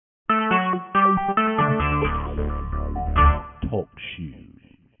Shoes.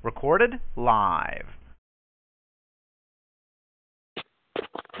 Recorded live.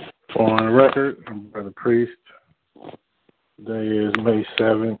 On the record, I'm Brother Priest. Today is May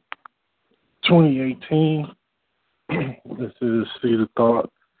 7th, 2018. This is Seed of Thought.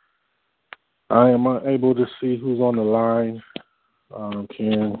 I am unable to see who's on the line.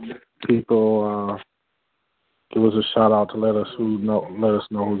 Can people give us a shout out to let us know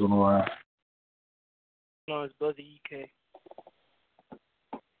who's on the line? No, it's Brother EK.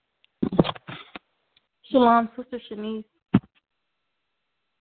 Shalom, Sister Shanice.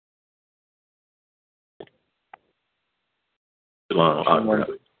 Shalom,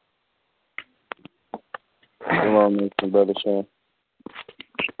 Mr. Brother Sean.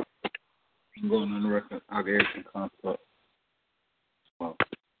 I'm going on the record. I'll get some concept.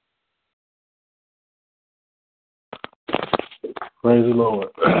 Praise the Lord.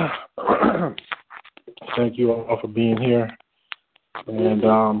 Thank you all for being here. And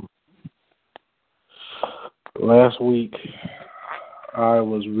last week, I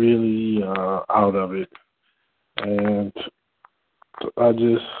was really out of it. And I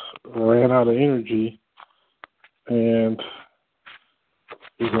just ran out of energy. And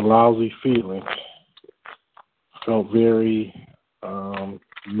it was a lousy feeling. Felt very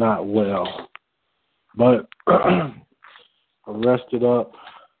not well. But I rested up,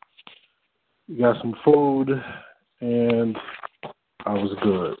 got some food, and I was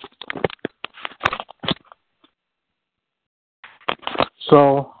good.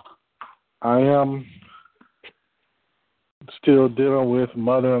 So I am still dealing with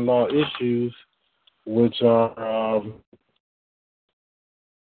mother-in-law issues, which are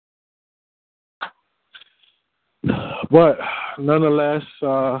but nonetheless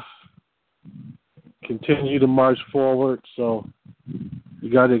continue to march forward. So you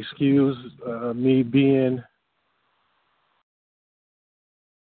got to excuse me being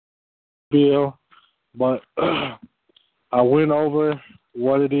Bill, but I went over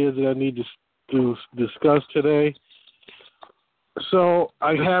what it is that I need to discuss today. So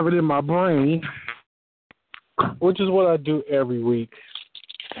I have it in my brain, which is what I do every week.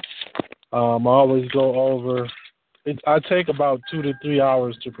 I always go over. I take about 2 to 3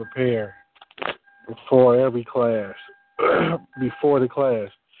 hours to prepare for every class, before the class.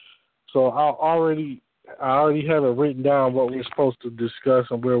 So I already have it written down what we're supposed to discuss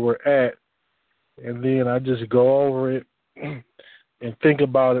and where we're at, and then I just go over it and think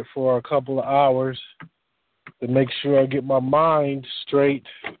about it for a couple of hours to make sure I get my mind straight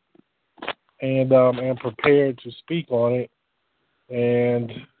and prepared to speak on it.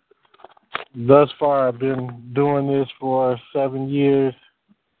 And thus far, I've been doing this for 7 years,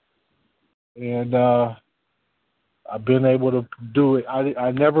 and I've been able to do it.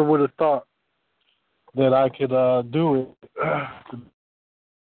 I never would have thought that I could do it.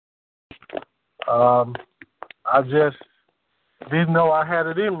 I just didn't know I had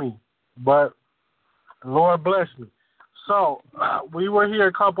it in me, but Lord bless me. So we were here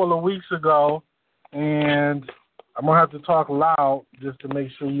a couple of weeks ago, and I'm going to have to talk loud just to make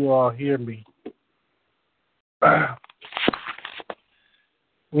sure you all hear me.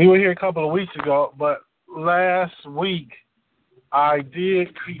 We were here a couple of weeks ago, but last week I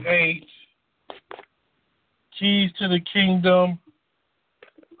did create Keys to the Kingdom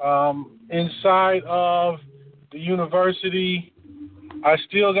inside of the university. I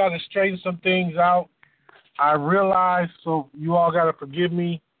still got to straighten some things out. I realize, so you all got to forgive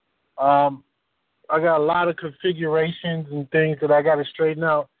me. I got a lot of configurations and things that I got to straighten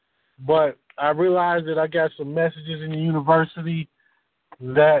out, but I realize that I got some messages in the university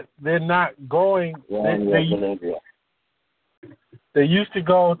that they're not going. They used to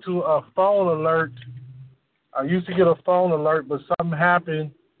go to a phone alert. I used to get a phone alert, but something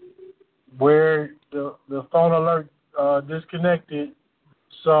happened where the phone alert disconnected.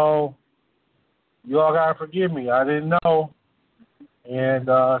 So you all got to forgive me. I didn't know, and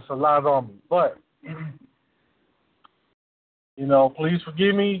it's a lot on me. But, please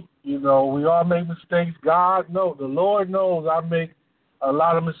forgive me. We all make mistakes. God knows, the Lord knows I make a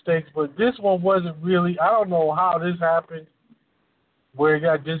lot of mistakes, but this one wasn't really, I don't know how this happened, where it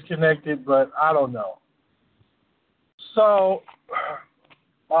got disconnected, but I don't know. So,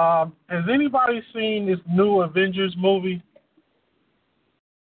 has anybody seen this new Avengers movie?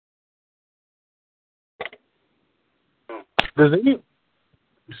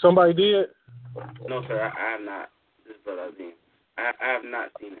 Somebody did? No, sir, I have not. This is what I've seen. I have not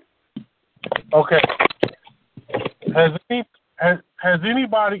seen it. Okay. Does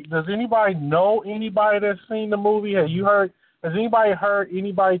anybody know anybody that's seen the movie? Has anybody heard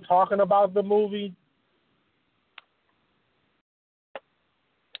anybody talking about the movie?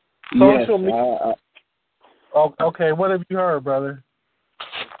 Social Yes. media. Oh, okay, what have you heard, brother?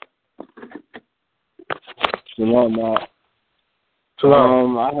 Shalom,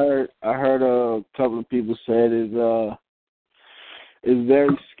 Shalom. I heard a couple of people said it's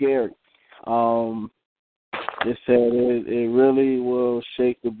very scary. They said it really will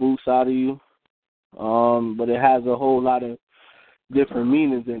shake the boots out of you. But it has a whole lot of different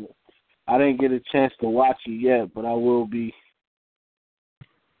meanings in it. I didn't get a chance to watch it yet, but I will be.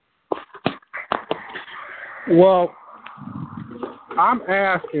 Well, I'm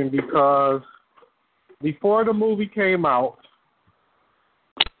asking because before the movie came out,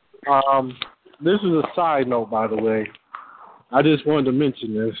 this is a side note, by the way. I just wanted to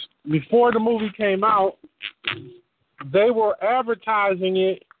mention this. Before the movie came out, they were advertising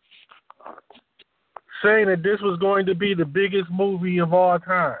it, saying that this was going to be the biggest movie of all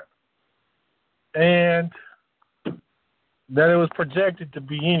time, and that it was projected to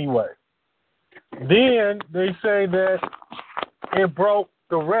be anyway. Then they say that it broke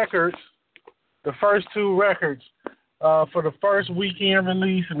the records, the first two records, for the first weekend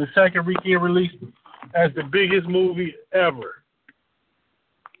release and the second weekend release as the biggest movie ever.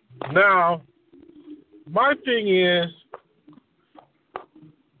 Now, my thing is,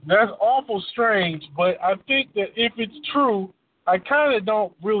 that's awful strange, but I think that if it's true, I kind of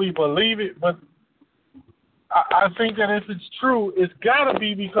don't really believe it, but I think that if it's true, it's got to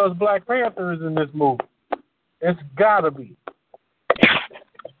be because Black Panther is in this movie. It's got to be.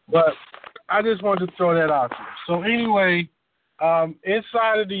 But I just wanted to throw that out there. So anyway,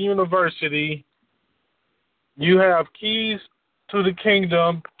 inside of the university, you have keys to the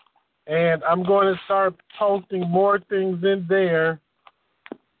kingdom, and I'm going to start posting more things in there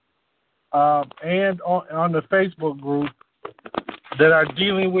and on the Facebook group that are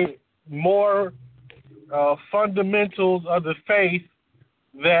dealing with more fundamentals of the faith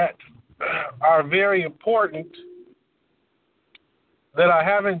that are very important that I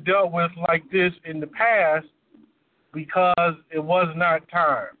haven't dealt with like this in the past because it was not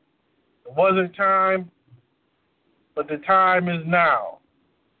time. It wasn't time, but the time is now.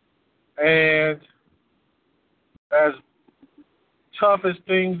 And as tough as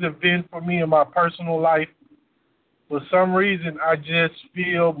things have been for me in my personal life, for some reason I just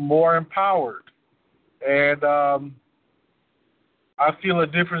feel more empowered. And I feel a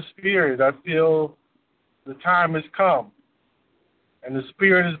different spirit. I feel the time has come. And the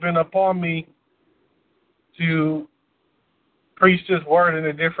Spirit has been upon me to preach this word in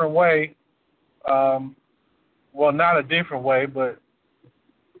a different way. Well, not a different way, but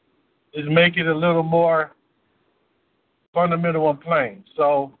just make it a little more fundamental and plain.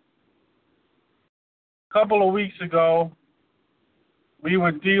 So, a couple of weeks ago, we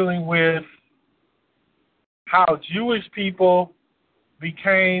were dealing with how Jewish people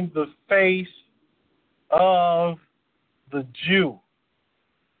became the face of the Jew.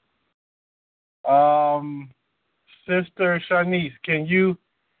 Sister Shanice, can you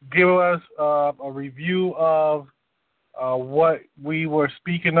give us a review of what we were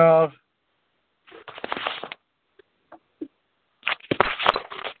speaking of?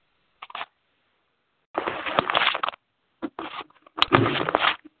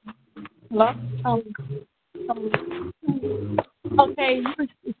 Hello? Okay, you were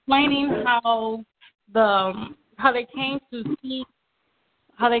explaining how they came to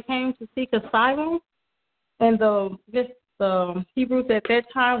seek asylum, and the Hebrews at that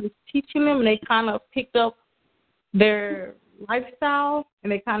time was teaching them, and they kind of picked up their lifestyle,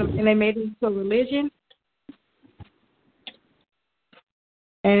 and they made it into a religion,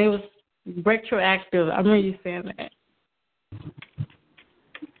 and it was retroactive. I remember you saying that.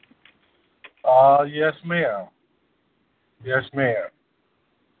 Yes, ma'am. Yes, ma'am.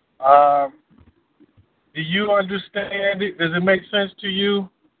 Do you understand it? Does it make sense to you?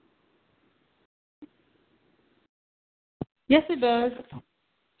 Yes, it does.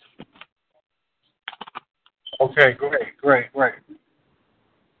 Okay, great.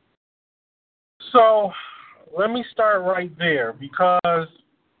 So, let me start right there because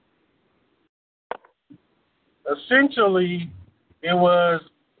essentially it was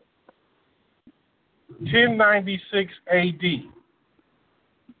 1096 AD.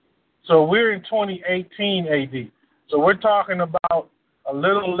 So we're in 2018 AD. So we're talking about a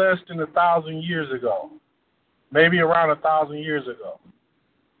little less than 1,000 years ago, maybe around 1,000 years ago,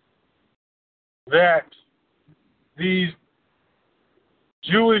 that these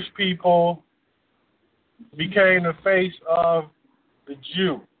Jewish people became the face of the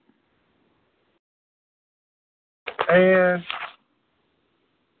Jew. And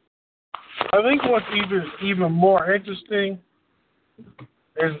I think what's even more interesting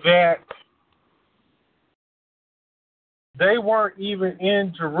is that they weren't even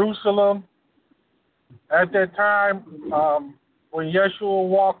in Jerusalem at that time. When Yeshua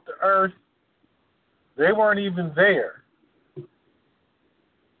walked the earth, they weren't even there.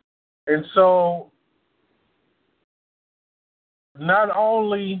 And so, not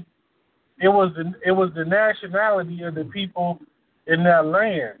only it was the nationality of the people in that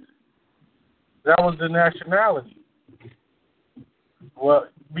land. That was the nationality. Well,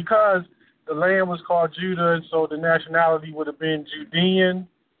 because the land was called Judah, and so the nationality would have been Judean.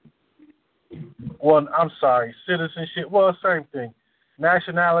 Well, I'm sorry, citizenship. Well, same thing.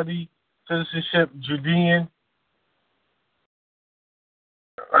 Nationality, citizenship, Judean.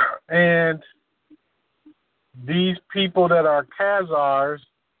 And these people that are Khazars,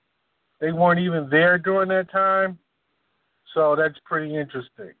 they weren't even there during that time. So that's pretty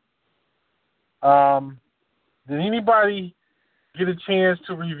interesting. Did anybody get a chance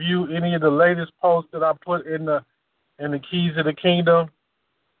to review any of the latest posts that I put in the Keys of the Kingdom?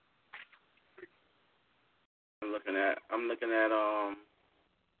 I'm looking at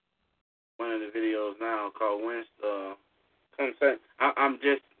one of the videos now called "When's the Sunset." I'm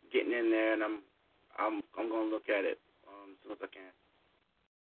just getting in there, and I'm gonna look at it as soon as I can.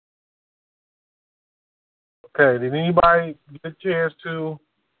 Okay. Did anybody get a chance to?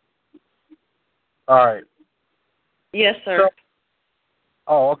 All right. Yes, sir.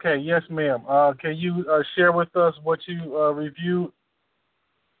 Okay. Yes, ma'am. Can you share with us what you reviewed?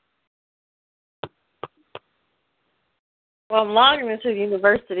 Well, I'm logging into the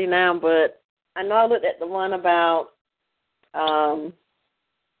university now, but I know I looked at the one about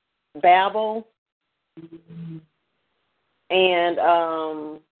Babel, and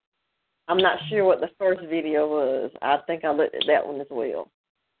I'm not sure what the first video was. I think I looked at that one as well.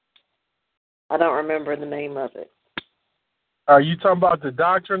 I don't remember the name of it. Are you talking about the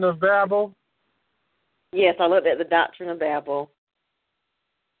Doctrine of Babel? Yes, I looked at the Doctrine of Babel.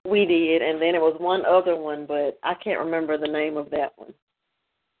 We did, and then it was one other one, but I can't remember the name of that one.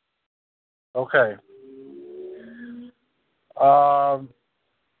 Okay.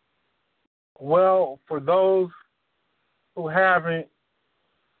 Well, for those who haven't,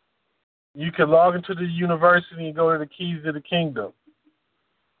 you can log into the university and go to the Keys of the Kingdom.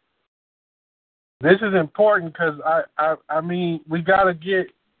 This is important because I mean we got to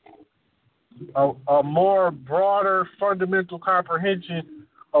get a more broader fundamental comprehension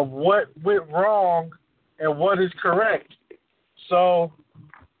of what went wrong and what is correct. So,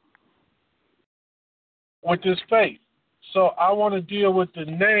 with this faith, so I want to deal with the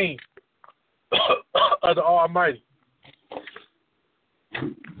name of the Almighty.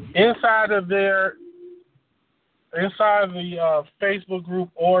 Inside of the Facebook group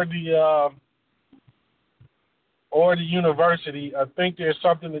or the university, I think there's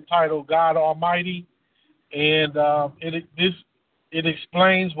something entitled God Almighty, and it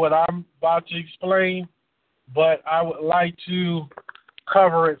explains what I'm about to explain, but I would like to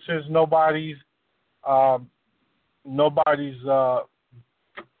cover it since nobody's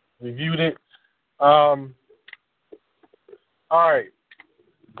reviewed it. All right.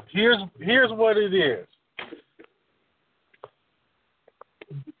 Here's what it is.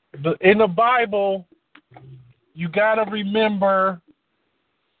 In the Bible, you got to remember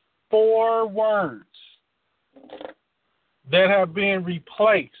 4 words that have been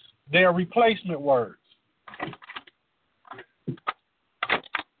replaced. They are replacement words.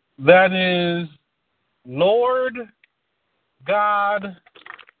 That is Lord, God,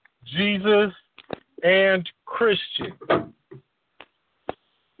 Jesus, and Christian.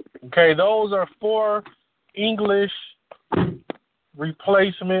 Okay, those are 4 English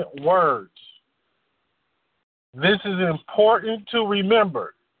replacement words. This is important to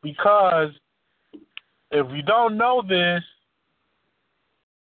remember because if you don't know this,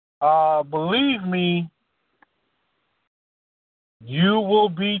 believe me, you will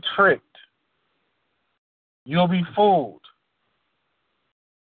be tricked. You'll be fooled.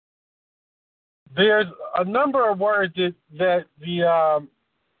 There's a number of words that the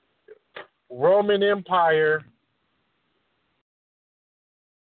Roman Empire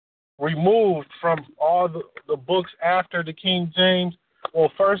removed from all the books after the King James.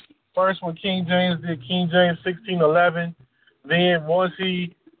 Well, first when King James did King James 1611, then once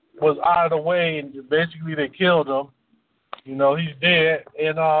he was out of the way and basically they killed him, you know, he's dead.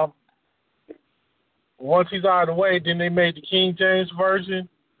 And once he's out of the way, then they made the King James version.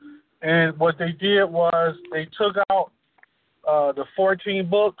 And what they did was they took out the 14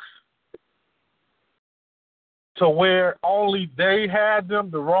 books to where only they had them,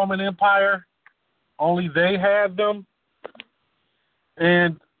 the Roman Empire, only they had them.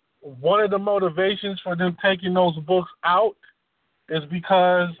 And one of the motivations for them taking those books out is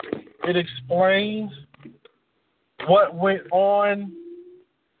because it explains what went on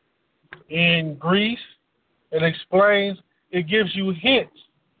in Greece. It explains, it gives you hints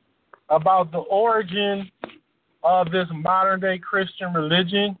about the origin of this modern-day Christian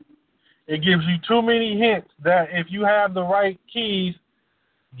religion. It gives you too many hints that if you have the right keys,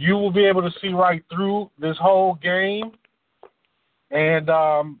 you will be able to see right through this whole game. And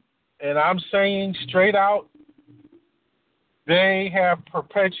I'm saying straight out, they have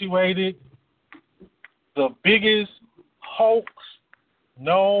perpetuated the biggest hoax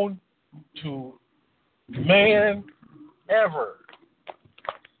known to man ever.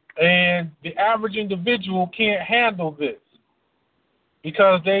 And the average individual can't handle this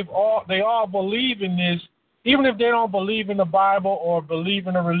because they all believe in this. Even if they don't believe in the Bible or believe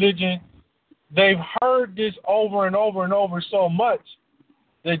in a religion, they've heard this over and over and over so much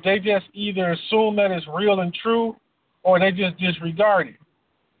that they just either assume that it's real and true or they just disregard it.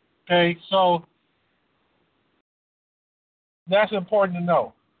 Okay, so that's important to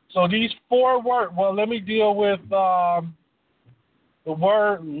know. So these 4 words, well, let me deal with the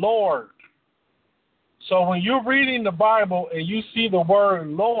word Lord. So when you're reading the Bible and you see the word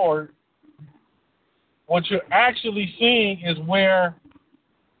Lord, what you're actually seeing is where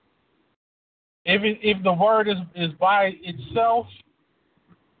if the word is by itself,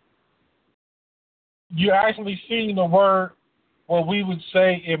 you're actually seeing the word, what we would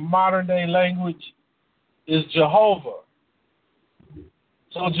say in modern day language is Jehovah.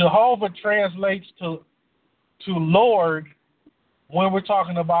 So Jehovah translates to Lord when we're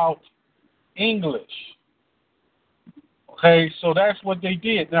talking about English. Okay, so that's what they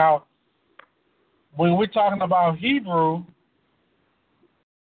did. Now, when we're talking about Hebrew,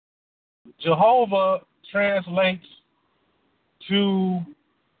 Jehovah translates to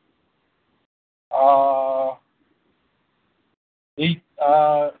the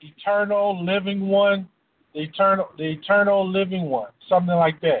eternal living one, the eternal living one, something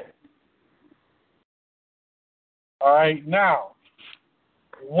like that. All right, now,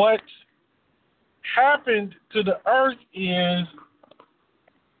 what happened to the earth is,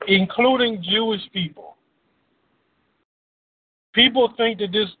 including Jewish people, people think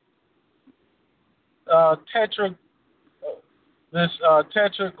that this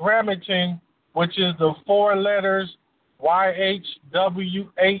tetragrammaton, which is the 4 letters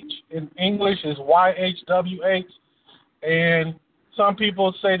YHWH, in English is YHWH, and some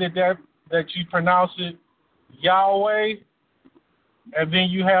people say that you pronounce it Yahweh, and then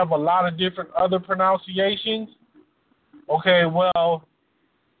you have a lot of different other pronunciations. Okay, well,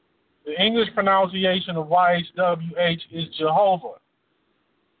 the English pronunciation of YHWH is Jehovah.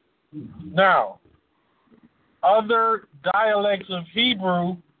 Now, other dialects of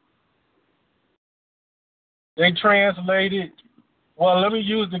Hebrew, they translated, well, let me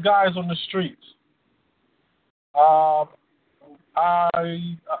use the guys on the streets.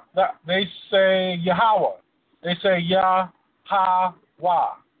 They say Yahweh. They say Yahweh.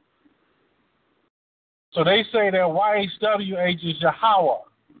 So they say that YHWH is Yahweh.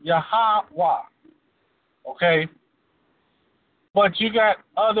 Yahweh. Okay? But you got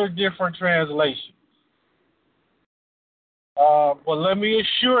other different translations. But let me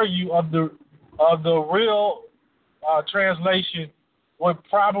assure you of the real translation would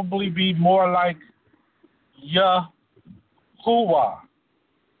probably be more like Yahuwah.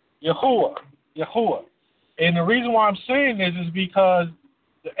 And the reason why I'm saying this is because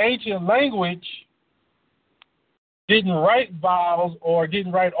the ancient language didn't write vowels or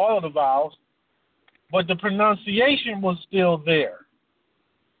didn't write all of the vowels, but the pronunciation was still there.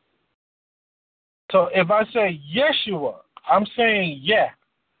 So if I say Yeshua, I'm saying Yeh,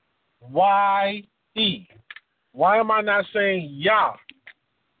 Y-E. Why am I not saying Yah,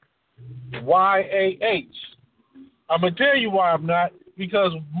 Y-A-H? I'm going to tell you why I'm not,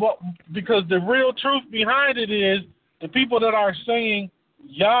 because the real truth behind it is the people that are saying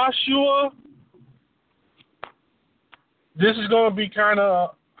Yahshua, this is going to be kind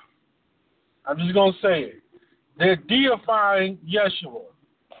of, I'm just going to say it. They're deifying Yeshua.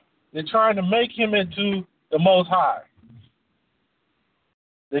 They're trying to make him into the Most High.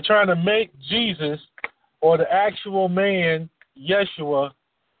 They're trying to make Jesus, or the actual man, Yeshua,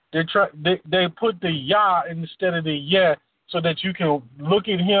 they put the Yah instead of the Yeh so that you can look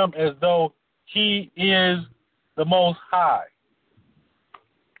at him as though he is the Most High.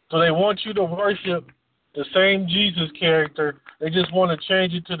 So they want you to worship the same Jesus character. They just want to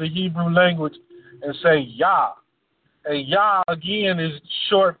change it to the Hebrew language and say Yah. And Yah, again, is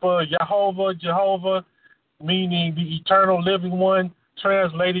short for Jehovah, meaning the eternal living one.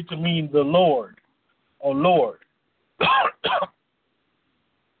 translated to mean the Lord or Lord.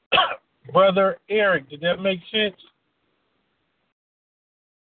 Brother Eric, did that make sense?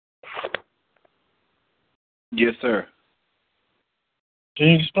 Yes, sir. Can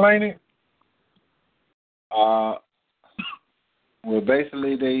you explain it? Well,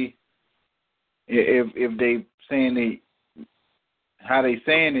 basically, if they saying how they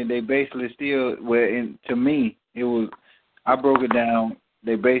saying it, they basically still, to me, it was, I broke it down,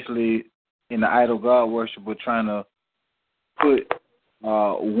 they basically, in the idol God worship, were trying to put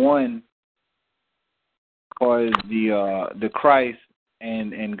one as the Christ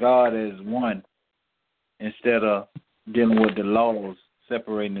and God as one, instead of dealing with the laws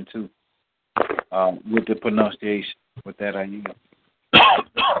separating the two, with the pronunciation. With that, I use.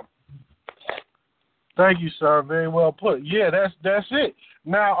 Thank you, sir. Very well put. Yeah, that's it.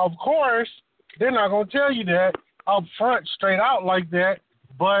 Now, of course, they're not going to tell you that up front, straight out like that,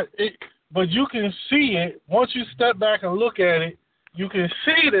 but you can see it. Once you step back and look at it, you can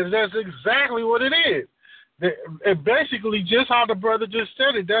see that that's exactly what it is. It basically, just how the brother just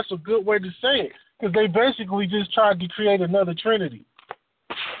said it, that's a good way to say it, because they basically just tried to create another Trinity.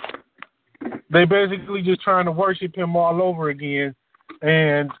 They basically just trying to worship him all over again,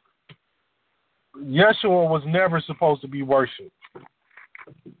 and Yeshua was never supposed to be worshipped.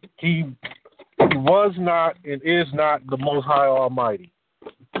 He was not and is not the Most High Almighty.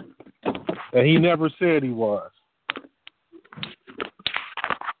 And he never said he was.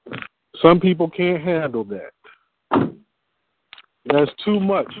 Some people can't handle that. That's too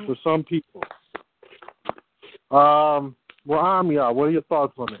much for some people. Well, Amiyah, what are your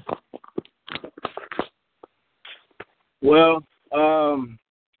thoughts on it? Well,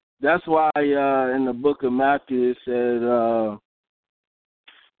 that's why in the book of Matthew it says,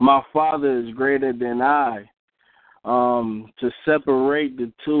 my Father is greater than I. To separate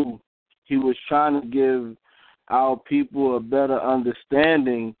the two, he was trying to give our people a better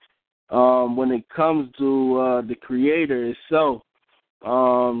understanding when it comes to the Creator itself,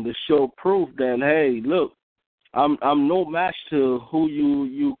 to show proof that, hey, look, I'm no match to who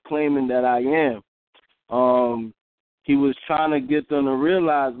you claiming that I am. He was trying to get them to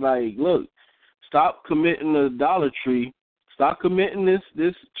realize, like, look, stop committing idolatry, stop committing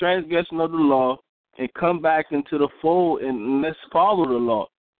this transgression of the law, and come back into the fold and let's follow the law.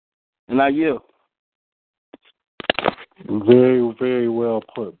 And I yield. Very, very well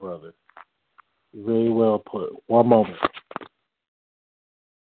put, brother. Very well put. One moment.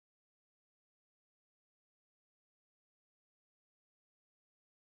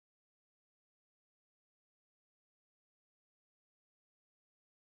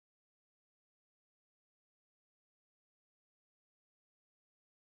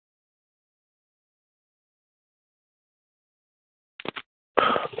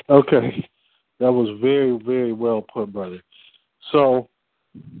 Okay. That was very, very well put, brother. So,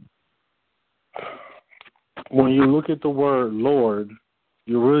 when you look at the word Lord,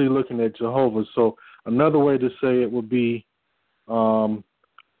 you're really looking at Jehovah. So, another way to say it would be,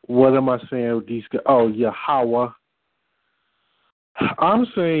 what am I saying with these guys? Oh, Yahweh. I'm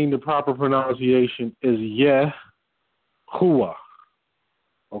saying the proper pronunciation is Yahuwah.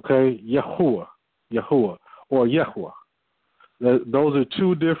 Okay? Yahuwah. Yahuwah. Or Yahuwah. Those are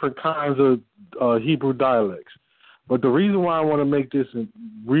two different kinds of Hebrew dialects. But the reason why I want to make this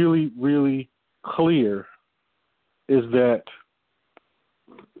really, really clear is that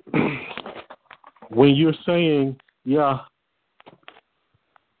when you're saying Yah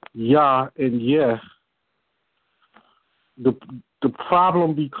and Yeh, the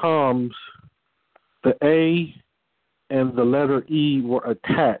problem becomes the A and the letter E were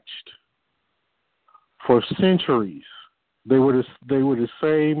attached for centuries. They were the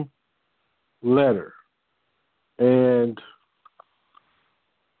same letter, and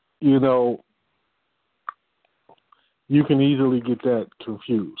you can easily get that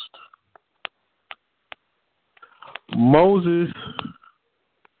confused. Moses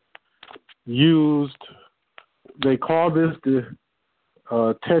they call this the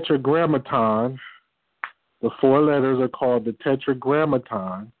tetragrammaton. The four letters are called the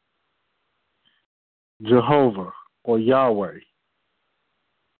tetragrammaton, Jehovah, or Yahweh,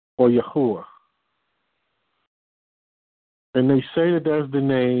 or Yahuwah. And they say that that's the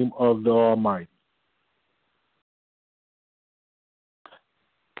name of the Almighty.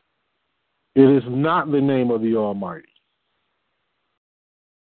 It is not the name of the Almighty.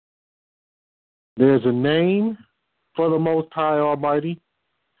 There's a name for the Most High Almighty,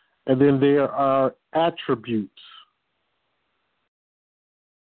 and then there are attributes.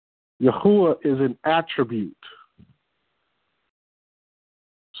 Yahuwah is an attribute.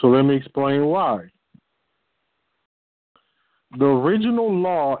 So let me explain why. The original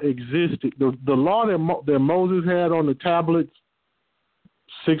law existed. The law that Moses had on the tablets,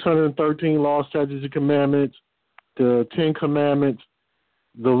 613 laws, statutes, and commandments, the 10 commandments,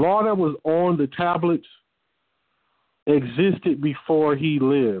 the law that was on the tablets existed before he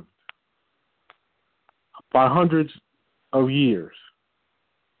lived by hundreds of years.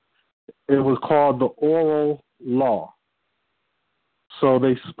 It was called the oral law. So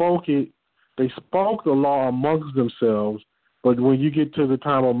they spoke the law amongst themselves, but when you get to the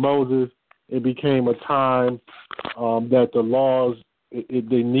time of Moses, it became a time that the laws, they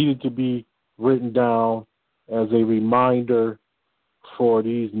needed to be written down as a reminder for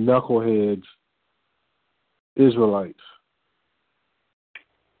these knuckleheads, Israelites.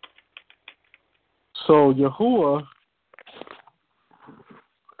 So Yahuwah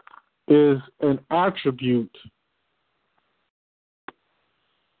is an attribute,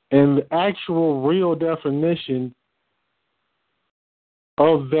 and the actual real definition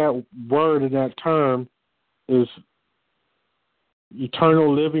of that word and that term is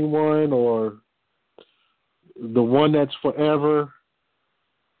eternal living one, or the one that's forever.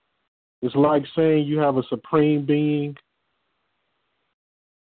 It's like saying you have a supreme being.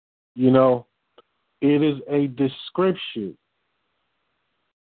 You know, it is a description.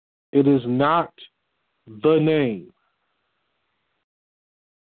 It is not the name.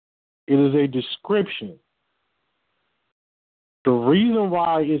 It is a description. The reason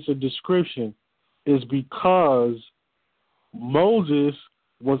why it's a description is because Moses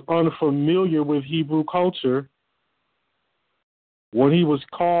was unfamiliar with Hebrew culture when he was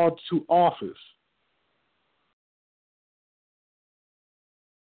called to office.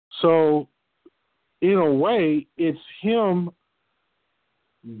 So, in a way, it's him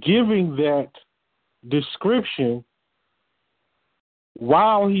giving that description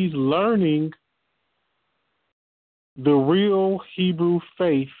while he's learning the real Hebrew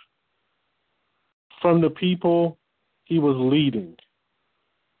faith from the people he was leading.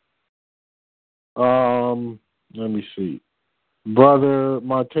 Let me see. Brother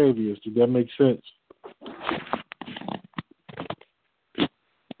Montavious, did that make sense?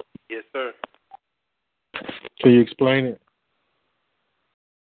 Yes, sir. Can you explain it?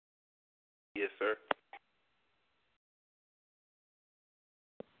 Yes, sir.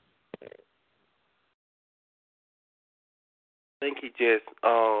 I think he just,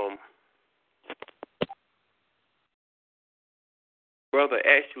 brother,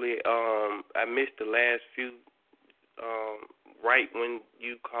 actually, I missed the last few, right when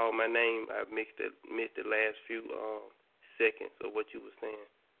you called my name, I missed the last few seconds of what you were saying.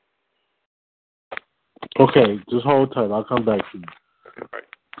 Okay, just hold tight. I'll come back to you. All right.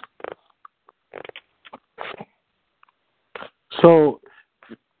 So,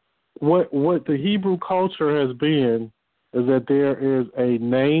 what the Hebrew culture has been is that there is a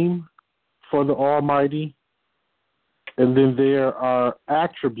name for the Almighty, and then there are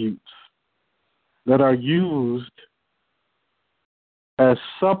attributes that are used as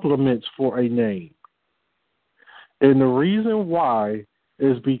supplements for a name. And the reason why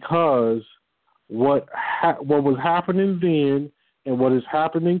is because what was happening then and what is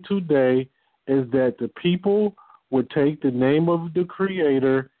happening today is that the people would take the name of the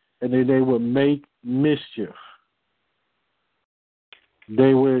Creator and then they would make mischief.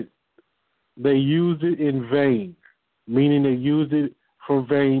 They used it in vain, meaning they used it for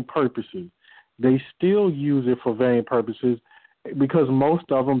vain purposes. They still use it for vain purposes because most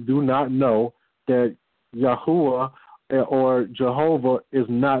of them do not know that Yahuwah or Jehovah is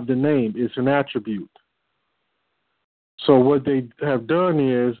not the name, it's an attribute. So what they have done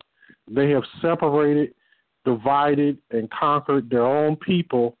is they have separated, divided, and conquered their own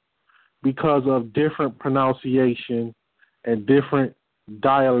people because of different pronunciation and different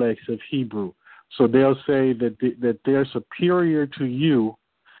dialects of Hebrew. So they'll say that they're superior to you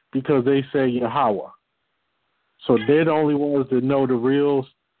because they say Yahweh. So they're the only ones that know the real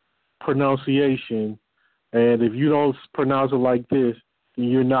pronunciation, and if you don't pronounce it like this, then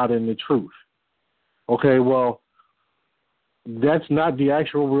you're not in the truth. Okay, well, that's not the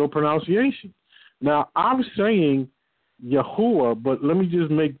actual real pronunciation. Now, I'm saying Yahuwah, but let me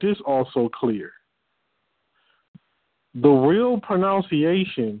just make this also clear. The real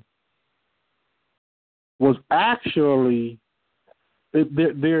pronunciation was actually,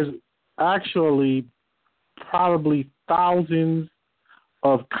 there's actually probably thousands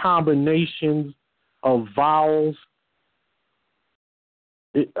of combinations of vowels.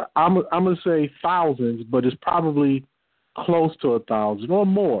 I'm going to say thousands, but it's probably close to 1,000 or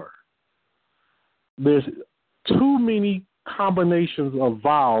more. There's too many combinations of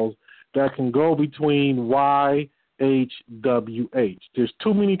vowels that can go between Y, H, W, H. There's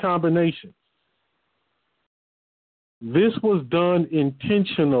too many combinations. This was done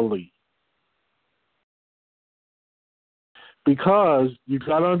intentionally because you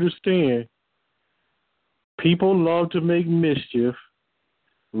got to understand, people love to make mischief,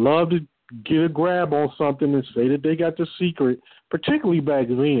 love to get a grab on something and say that they got the secret, particularly back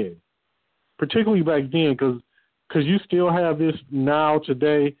then. Because you still have this now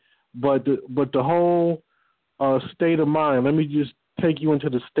today, but the whole state of mind, let me just take you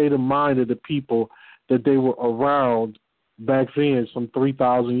into the state of mind of the people that they were around back then, some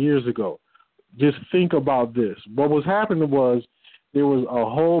 3,000 years ago. Just think about this. What was happening was there was a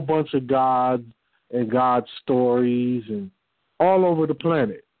whole bunch of gods and God stories and all over the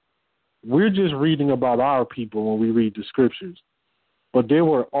planet. We're just reading about our people when we read the scriptures. But there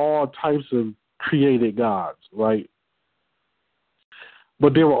were all types of created gods, right?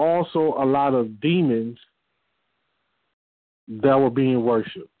 But there were also a lot of demons that were being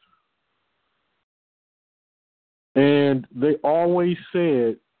worshipped. And they always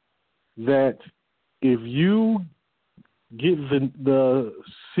said that if you get the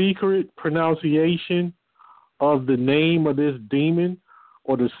secret pronunciation of the name of this demon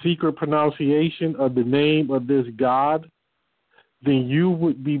or the secret pronunciation of the name of this god, then you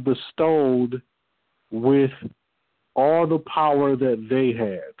would be bestowed with all the power that they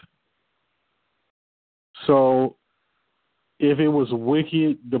had. So if it was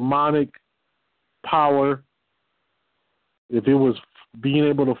wicked, demonic power, if it was being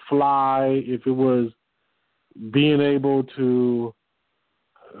able to fly, if it was being able to,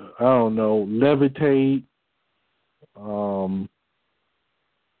 levitate,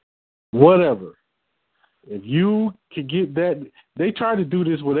 whatever. If you could get that, they tried to do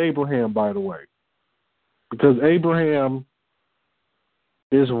this with Abraham, by the way, because Abraham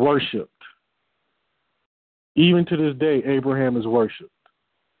is worshipped. Even to this day, Abraham is worshipped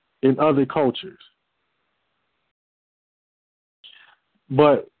in other cultures.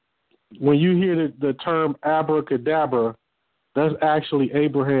 But when you hear the term abracadabra, that's actually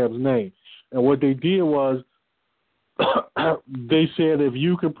Abraham's name. And what they did was they said if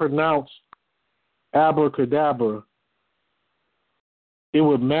you could pronounce abracadabra, it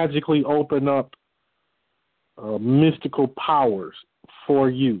would magically open up mystical powers for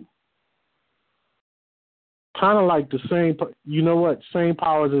you. Kind of like the same, same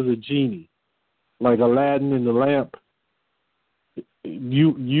powers as a genie, like Aladdin in the lamp.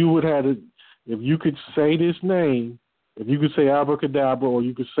 You would have it if you could say this name, if you could say abracadabra, or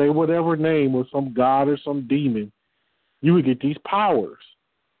you could say whatever name of some god or some demon, you would get these powers.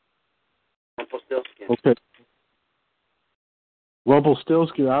 Rumpelstiltskin. Okay.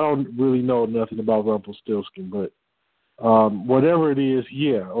 Rumpelstiltskin, I don't really know nothing about Rumpelstiltskin, but whatever it is,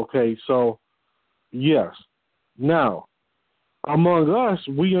 yeah. Okay, so yes. Now, among us,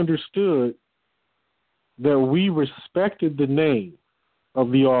 we understood that we respected the name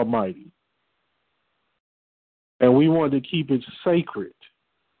of the Almighty, and we wanted to keep it sacred.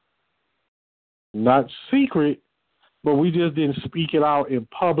 Not secret, but we just didn't speak it out in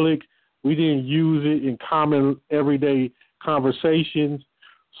public. We didn't use it in common everyday conversations.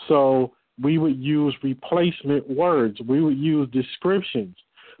 So we would use replacement words. We would use descriptions.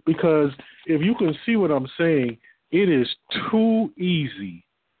 Because if you can see what I'm saying, it is too easy.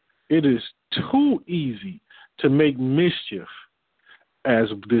 It is too easy to make mischief, as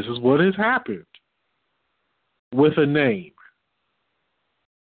this is what has happened with a name.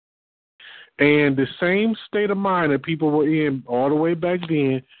 And the same state of mind that people were in all the way back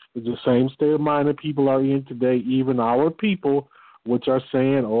then is the same state of mind that people are in today, even our people, which are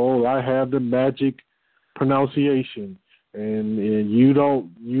saying, oh, I have the magic pronunciation, and you don't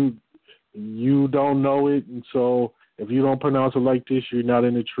know it, and so if you don't pronounce it like this, you're not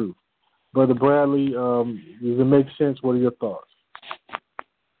in the truth. Brother Bradley, does it make sense? What are your thoughts?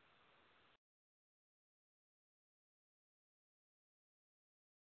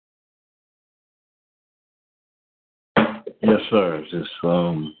 Yes, sir. It's just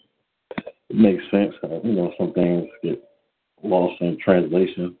it makes sense. Some things get lost in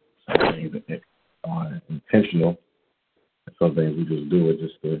translation. Some things are intentional. Some things we just do it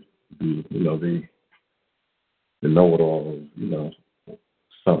just to be, the know-it-all,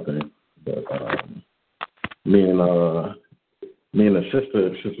 something. But me and the sister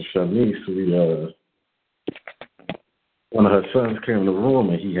Shanice, one of her sons came in the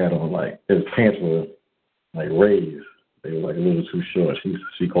room and he had on his pants were raised. They were a little too short.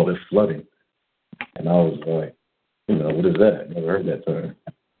 She called it flooding. And I was like, what is that? Never heard that term.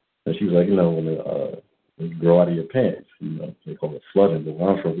 And she's like, when It grow out of your pants. They call it flooding, but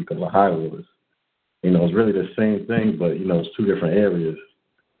where I'm from, we call it high waters. It's really the same thing, but, it's two different areas.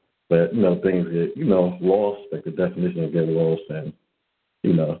 But, things get, lost, like the definition of getting lost, and,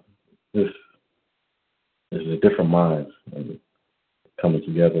 it's a different minds coming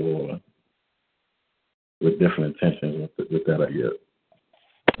together or with different intentions with that, I guess.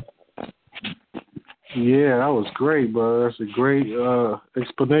 Yeah, that was great, bro. That's a great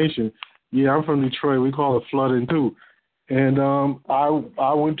explanation. Yeah, I'm from Detroit. We call it flooding, too. And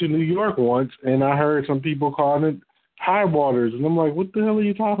I went to New York once, and I heard some people calling it high waters. And I'm like, what the hell are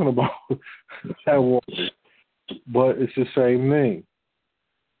you talking about? High waters. But it's the same thing.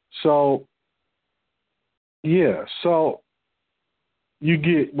 So, yeah. So, you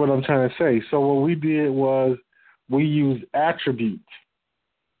get what I'm trying to say. So, what we did was we used attributes.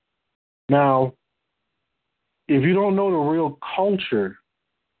 Now, if you don't know the real culture,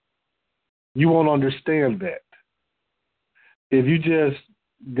 you won't understand that. If you just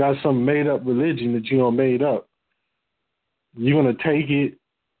got some made-up religion that you don't made up, you're going to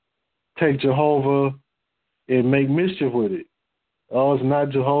take Jehovah and make mischief with it. Oh, it's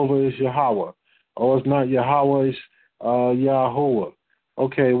not Jehovah, it's Yahweh. Oh, it's not Yahweh, it's Yahuwah.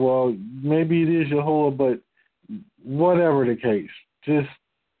 Okay, well, maybe it is Yahuwah, but whatever the case,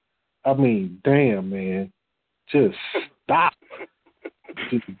 damn, man. Just stop.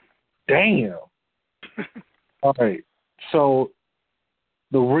 Just, damn. All right. So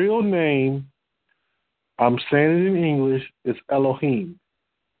the real name, I'm saying it in English, is Elohim.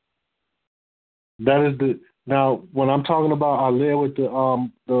 That is now when I'm talking about, I live with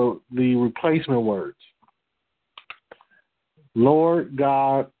the replacement words. Lord,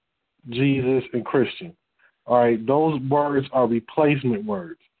 God, Jesus, and Christian. All right, those words are replacement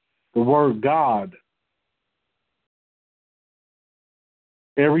words. The word God,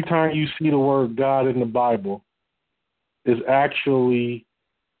 every time you see the word God in the Bible, is actually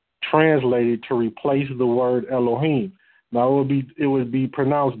translated to replace the word Elohim. Now it would be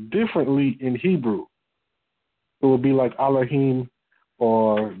pronounced differently in Hebrew. It would be like Elohim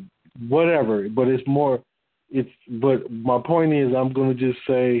or whatever, but but my point is I'm going to just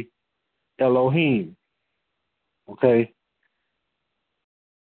say Elohim. Okay?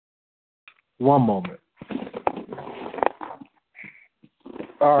 One moment.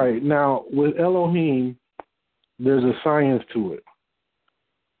 All right, now with Elohim, there's a science to it.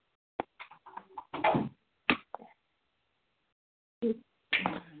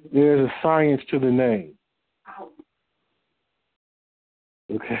 There's a science to the name.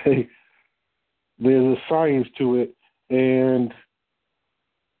 Okay? There's a science to it, and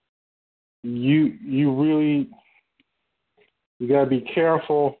you got to be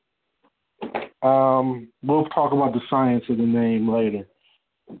careful. We'll talk about the science of the name later.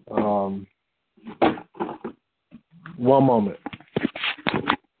 One moment.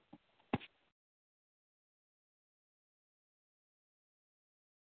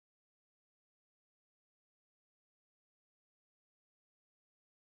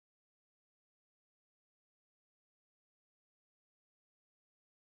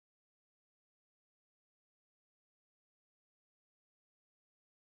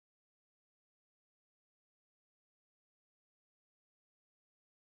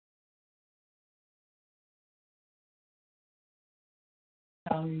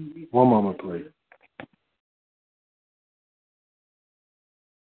 One moment, please.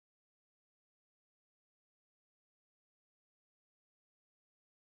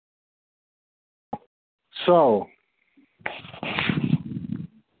 So,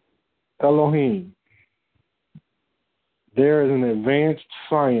 Elohim, there is an advanced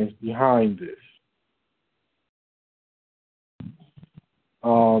science behind this.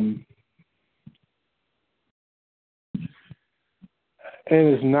 And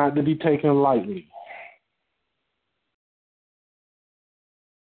it's not to be taken lightly.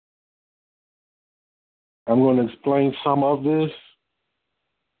 I'm going to explain some of this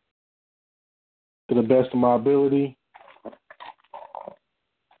to the best of my ability.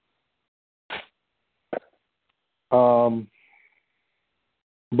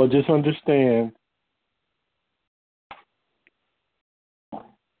 But just understand,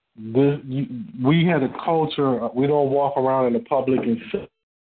 we had a culture, we don't walk around in the public and say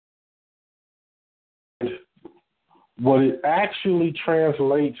what it actually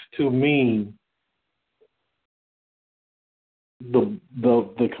translates to mean.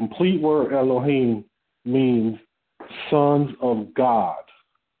 The complete word Elohim means sons of God.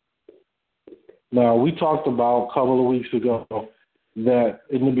 Now, we talked about a couple of weeks ago that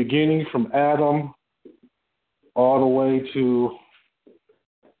in the beginning, from Adam all the way to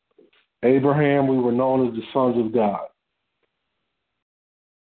Abraham, we were known as the sons of God.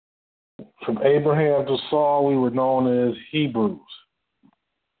 From Abraham to Saul, we were known as Hebrews.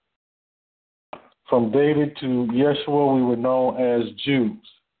 From David to Yeshua, we were known as Jews.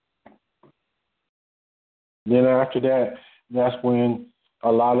 Then after that, that's when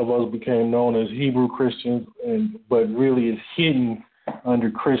a lot of us became known as Hebrew Christians, but really it's hidden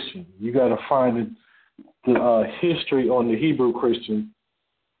under Christian. You got to find the history on the Hebrew Christian,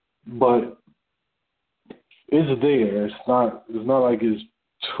 but it's there. It's not like it's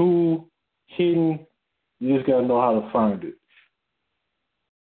too hidden. You just got to know how to find it.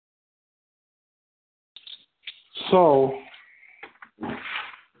 So,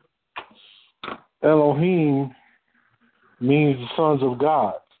 Elohim means the sons of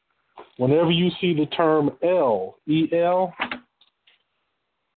God. Whenever you see the term El, E-L,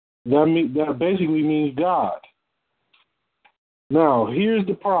 that basically means God. Now, here's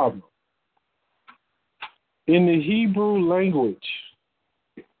the problem. In the Hebrew language,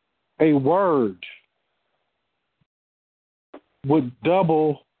 a word would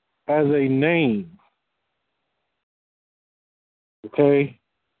double as a name. Okay?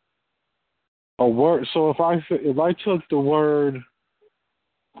 A word. So if I took the word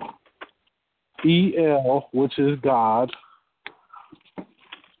E-L, which is God,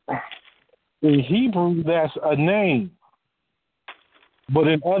 in Hebrew that's a name. But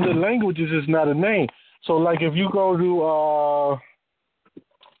in other languages it's not a name. So like if you go to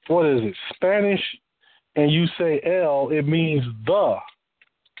Spanish, and you say El, it means the.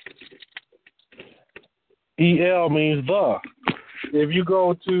 E-L means the. If you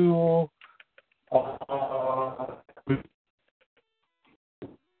go to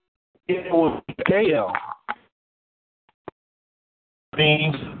it was A-L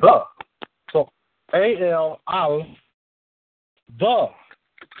means the. So A-L, Aleph, the.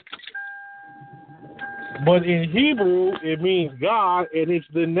 But in Hebrew, it means God, and it's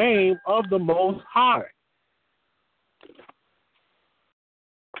the name of the Most High.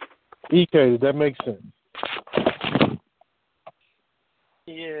 EK, does that make sense?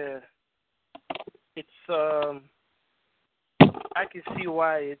 Yeah. It's I can see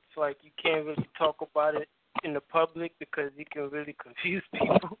why it's like you can't really talk about it in the public because it can really confuse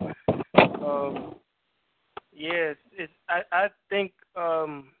people. I think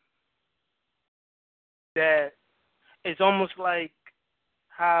that it's almost like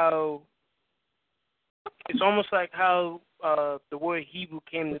how the word Hebrew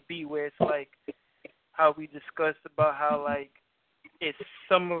came to be, where it's like how we discussed about how like it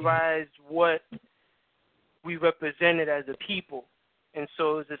summarized what we represented as a people. And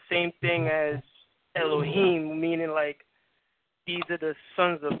so it's the same thing as Elohim, meaning like these are the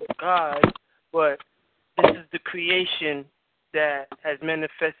sons of God, but this is the creation that has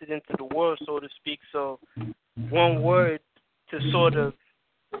manifested into the world, so to speak. So one word to sort of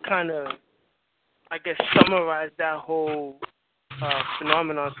kind of, I guess, summarize that whole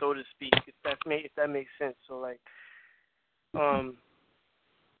phenomenon, so to speak, if that makes sense. So like,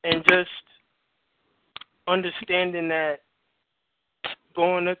 and just understanding that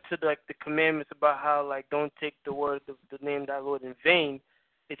going up to like the commandments about how like don't take the name thy Lord in vain,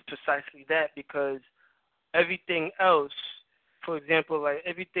 it's precisely that, because everything else, for example, like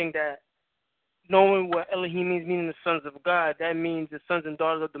everything that knowing what Elohim means, meaning the sons of God, that means the sons and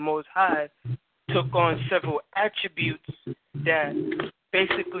daughters of the Most High took on several attributes that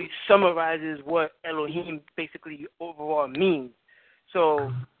basically summarizes what Elohim basically overall means.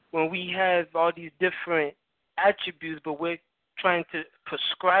 So when we have all these different attributes, but we're trying to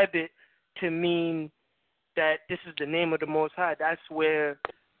prescribe it to mean that this is the name of the Most High, that's where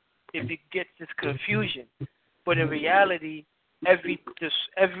it gets this confusion. But in reality, every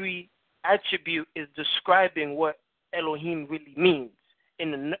attribute is describing what Elohim really means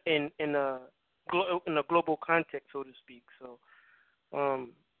in a global context, so to speak. So,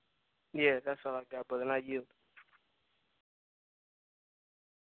 that's all I got, brother, and I yield.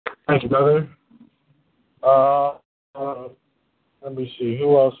 Thank you, brother. Let me see.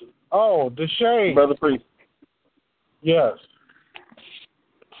 Who else? Oh, Deshae. Brother Priest. Yes.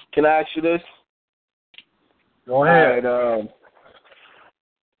 Can I ask you this? Go ahead. All right,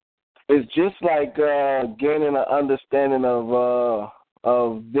 it's just like gaining an understanding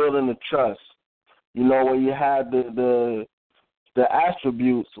of building a trust. You know, where you have the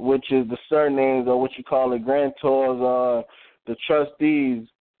attributes, which is the surnames or what you call the grantors or the trustees,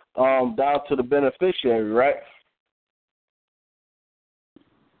 down to the beneficiary, right?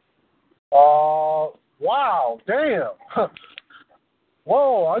 Wow, damn.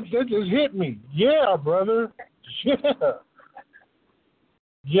 Whoa, that just hit me. Yeah, brother. Yeah.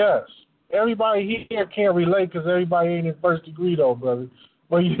 Yes. everybody here can't relate because everybody ain't in first degree, though, brother.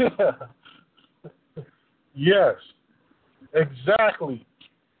 But yeah, yes, exactly.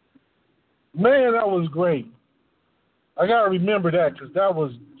 Man, that was great. I gotta remember that because that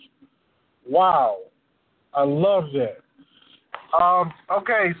was wow. I love that.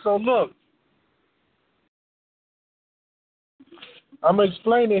 Okay, so look, I'm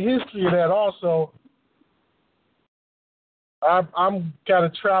explaining the history of that also. I'm got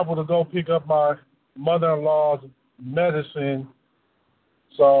to travel to go pick up my mother-in-law's medicine,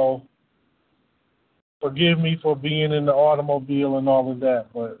 so forgive me for being in the automobile and all of that,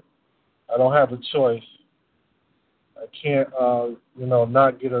 but I don't have a choice. I can't,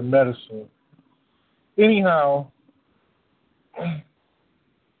 not get her medicine. Anyhow,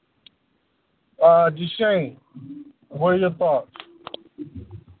 Deshane, what are your thoughts?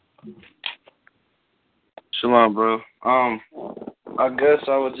 Shalom, bro. I guess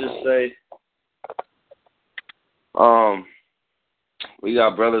I would just say, we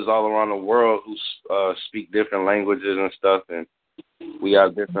got brothers all around the world who speak different languages and stuff, and we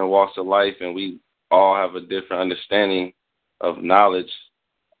have different walks of life, and we all have a different understanding of knowledge.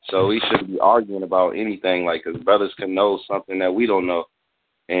 So we shouldn't be arguing about anything, like, because brothers can know something that we don't know.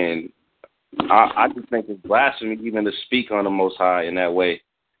 And I just think it's blasphemy even to speak on the Most High in that way.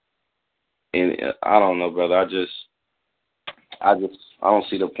 And I don't know, brother. I don't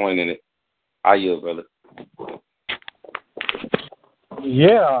see the point in it. I yield, brother.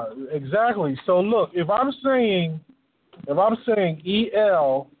 Yeah, exactly. So look, if I'm saying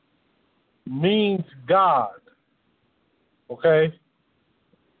EL means God, okay?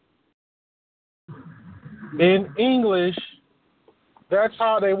 In English, that's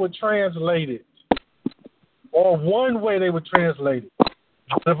how they would translate it, or one way they would translate it.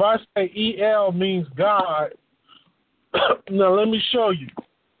 If I say EL means God, now let me show you.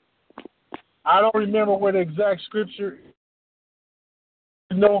 I don't remember what the exact scripture.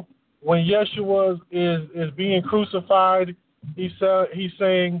 When Yeshua is being crucified, he's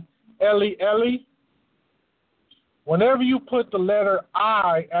saying, Eli, Eli. Whenever you put the letter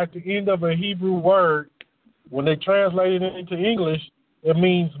I at the end of a Hebrew word, when they translate it into English, it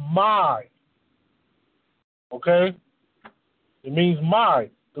means my. Okay? It means my.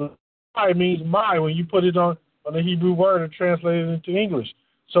 The I means my when you put it on the Hebrew word and translate it into English.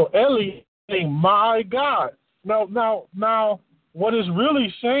 So Eli is saying, my God. Now, what it's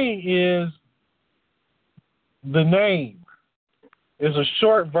really saying is the name is a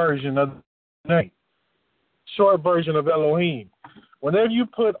short version of the name, short version of Elohim. Whenever you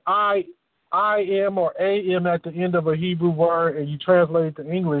put I am or am at the end of a Hebrew word and you translate it to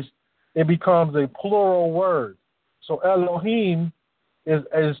English, it becomes a plural word. So Elohim is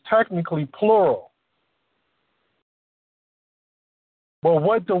technically plural. But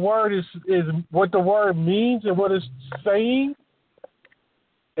what the word is what the word means and what it's saying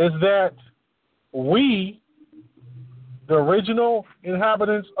is that we, the original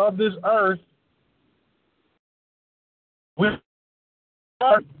inhabitants of this earth, we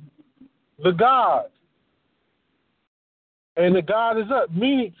are the God. And the God is up.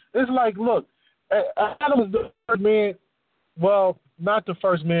 Meaning, it's like, look, Adam is the first man, well, not the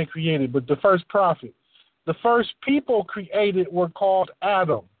first man created, but the first prophet. The first people created were called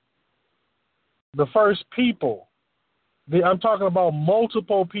Adam. The first people. I'm talking about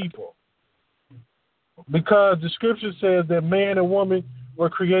multiple people. Because the scripture says that man and woman were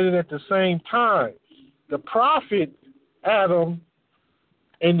created at the same time. The prophet Adam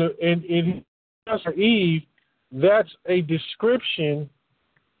and Eve, that's a description.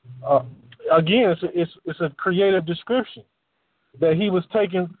 Again, it's a creative description that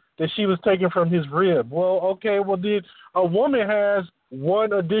she was taken from his rib. Well, okay, did a woman has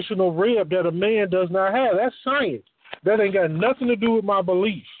one additional rib that a man does not have? That's science. That ain't got nothing to do with my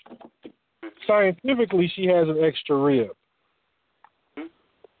belief. Scientifically, she has an extra rib.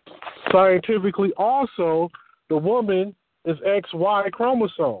 Scientifically, also, the woman is XY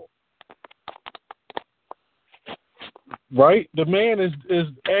chromosome. Right? The man is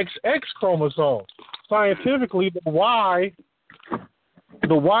XX chromosome. Scientifically, the Y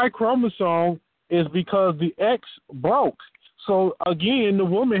chromosome is because the X broke. So again, the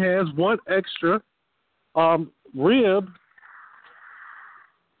woman has one extra rib.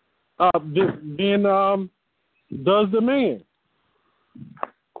 Then does the man?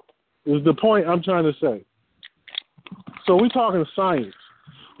 Is the point I'm trying to say. So we're talking science.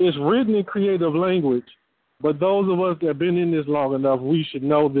 It's written in creative language, but those of us that have been in this long enough, we should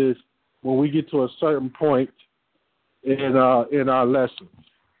know this when we get to a certain point in our lesson.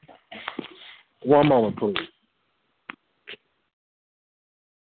 One moment, please.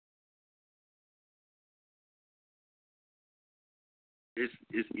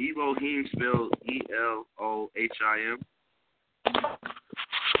 Is Elohim spelled Elohim?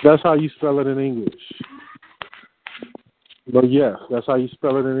 That's how you spell it in English. But yes, that's how you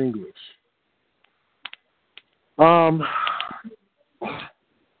spell it in English.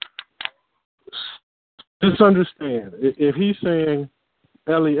 Just understand, if he's saying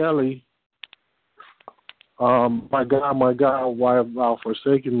Eli, Eli, my God, why have thou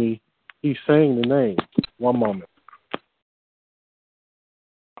forsaken me? He's saying the name. One moment.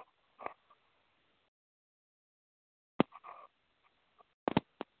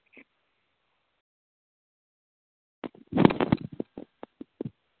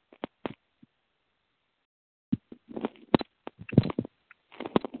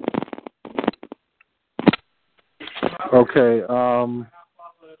 Okay.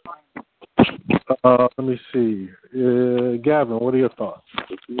 Let me see. Gavin, what are your thoughts?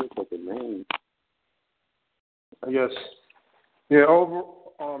 Yes. Yeah,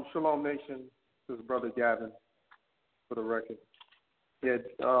 Shalom Nation, this is Brother Gavin, for the record. Yeah,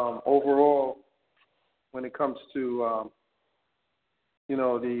 overall, when it comes to,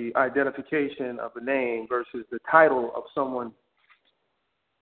 the identification of a name versus the title of someone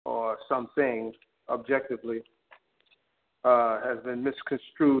or something objectively has been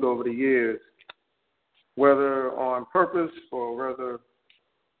misconstrued over the years, whether on purpose or whether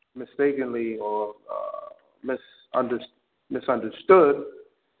mistakenly or misunderstood.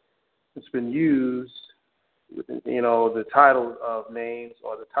 It's been used, the titles of names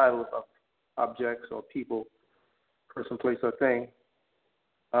or the titles of objects or people, person, place, or thing,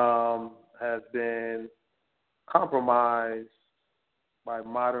 has been compromised by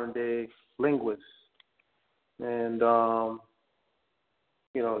modern day linguists. And,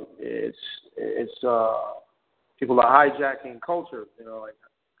 it's people are hijacking culture, like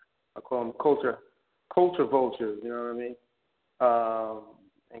I call them culture vultures, you know what I mean?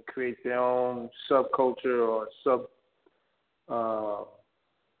 And create their own subculture or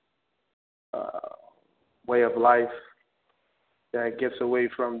way of life that gets away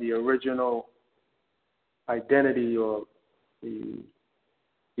from the original identity or the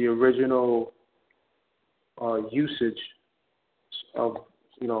original usage of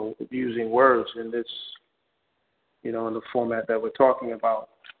using words in this in the format that we're talking about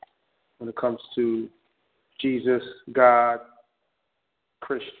when it comes to Jesus, God,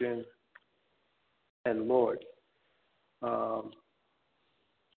 Christian, and Lord.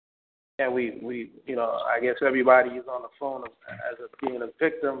 And we I guess everybody is on the phone as being a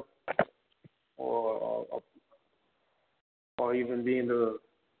victim or even being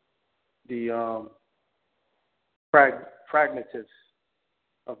the pragmatist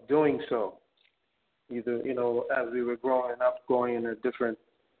of doing so. Either, as we were growing up, going in a different,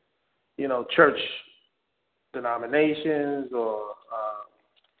 church denominations or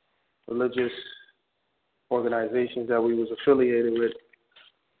religious organizations that we was affiliated with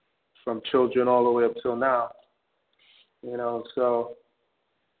from children all the way up till now. So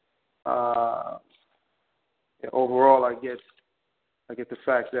overall, I get the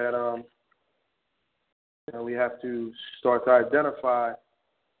fact that we have to start to identify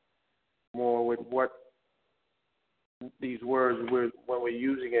more with what these words when we're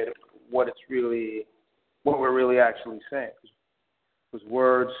using it, what we're really actually saying. Because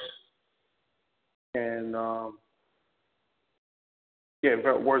words and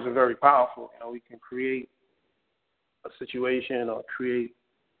words are very powerful. We can create a situation or create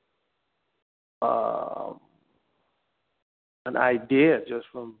an idea just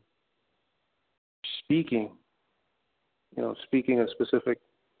from speaking. Speaking a specific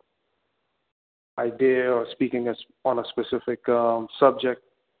idea or speaking on a specific subject,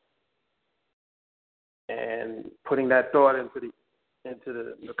 and putting that thought into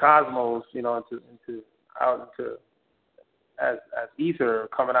the cosmos, into as ether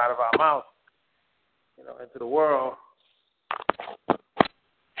coming out of our mouth, into the world.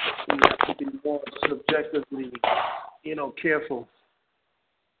 We have to be more subjectively, careful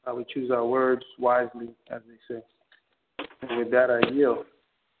how we choose our words wisely, as they say. And with that, I yield.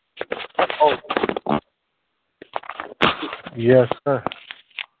 Oh. Yes, sir.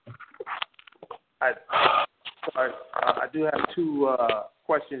 I do have two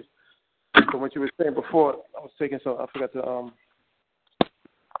questions from what you were saying before. I was taking some. I forgot to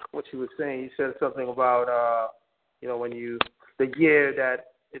what you were saying. You said something about when the year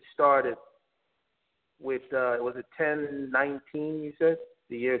that it started with was it 1019? You said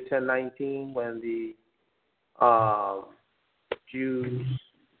the year 1019 when the Jews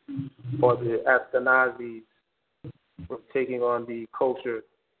or the Ashkenazis were taking on the culture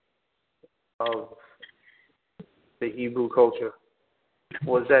of the Hebrew culture.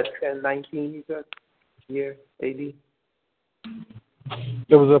 Was that 1019, you said? Year, AD?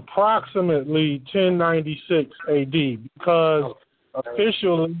 It was approximately 1096 AD because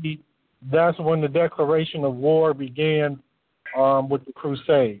officially that's when the declaration of war began with the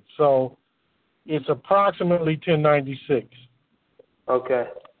Crusade. So it's approximately 1096. Okay.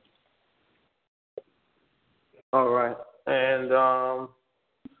 All right. And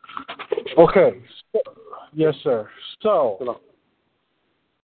okay. Yes, sir. So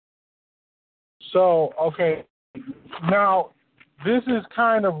okay. Now, this is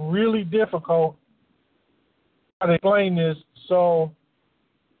kind of really difficult to explain this. So,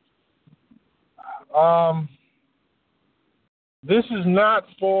 this is not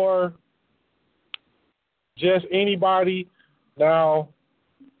for just anybody. Now,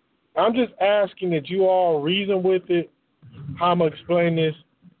 I'm just asking that you all reason with it. How I'm going to explain this.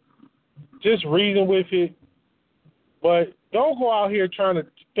 Just reason with it. But don't go out here trying to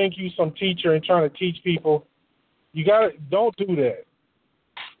think you some teacher and trying to teach people. Don't do that.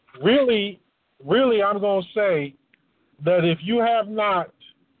 Really, I'm going to say that if you have not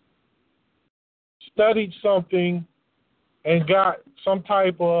studied something and got some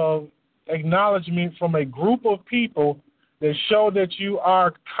type of acknowledgement from a group of people that show that you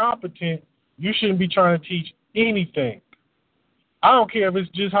are competent, you shouldn't be trying to teach anything. I don't care if it's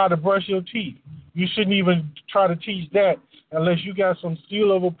just how to brush your teeth. You shouldn't even try to teach that unless you got some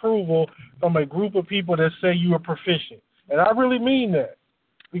seal of approval from a group of people that say you are proficient. And I really mean that.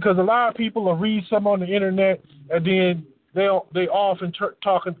 Because a lot of people will read something on the internet and then they off and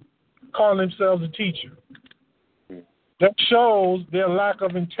calling themselves a teacher. That shows their lack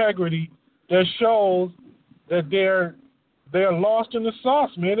of integrity. That shows that they're lost in the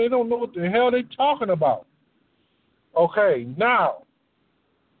sauce, man. They don't know what the hell they're talking about. Okay, now,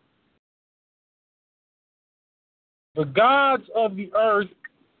 the gods of the earth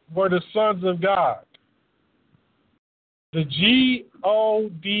were the sons of God. The G-O-D-S,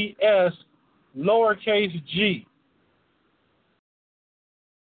 lowercase g.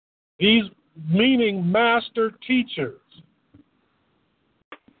 These meaning master teachers.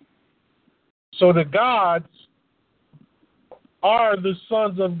 So the gods are the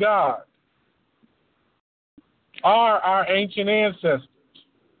sons of God, are our ancient ancestors.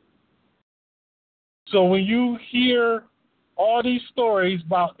 So when you hear all these stories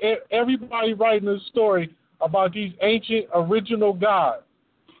about everybody writing a story about these ancient original gods,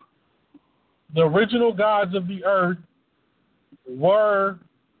 the original gods of the earth were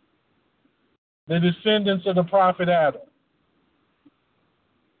the descendants of the prophet Adam.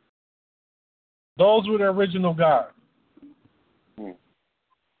 Those were the original gods.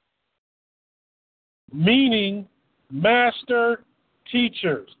 Meaning master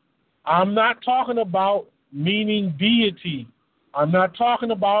teachers. I'm not talking about meaning deity. I'm not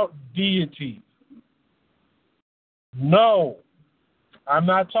talking about deity. No. I'm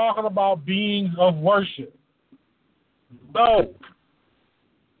not talking about beings of worship. No.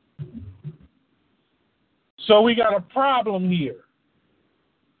 So we got a problem here.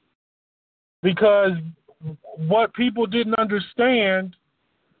 Because what people didn't understand,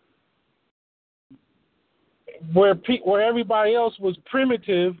 where everybody else was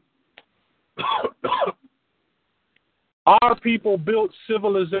primitive, our people built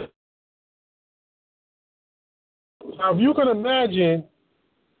civilization. Now, if you can imagine,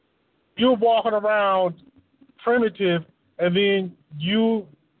 you're walking around primitive, and then you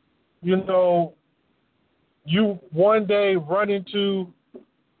one day run into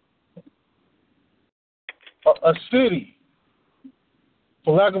a city,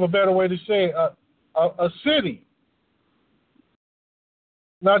 for lack of a better way to say it, a city.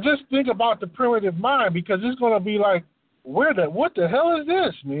 Now, just think about the primitive mind, because it's going to be like, what the hell is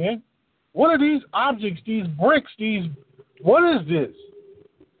this, man? What are these objects, these bricks, what is this?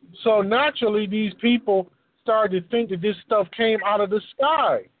 So naturally, these people started to think that this stuff came out of the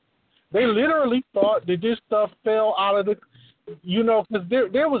sky. They literally thought that this stuff fell out of the, because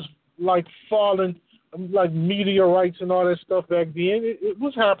there was like falling, like meteorites and all that stuff back then. It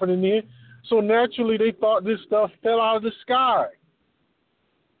was happening then. So naturally, they thought this stuff fell out of the sky.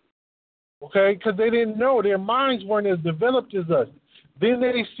 Okay, because they didn't know. Their minds weren't as developed as us. Then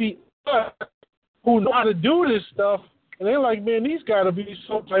they see us who know how to do this stuff, and they're like, man, these got to be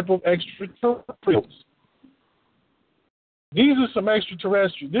some type of extraterrestrials. These are some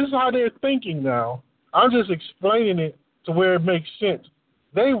extraterrestrials. This is how they're thinking now. I'm just explaining it to where it makes sense.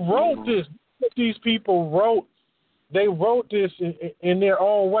 They wrote this. These people wrote. They wrote this in their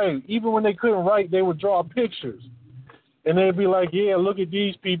own way. Even when they couldn't write, they would draw pictures, and they'd be like, "Yeah, look at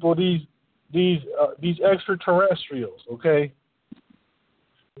these people. These extraterrestrials." Okay.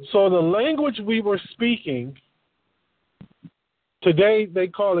 So the language we were speaking, today they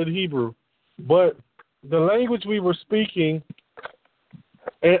call it Hebrew, but the language we were speaking,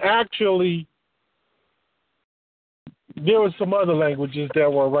 and actually there were some other languages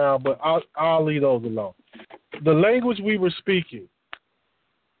that were around, but I'll leave those alone. The language we were speaking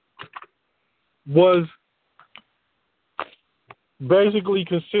was basically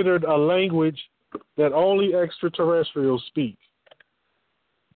considered a language that only extraterrestrials speak.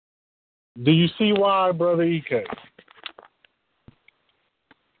 Do you see why, Brother EK?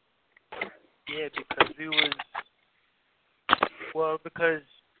 Yeah, because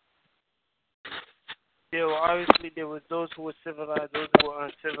there was those who were civilized, those who were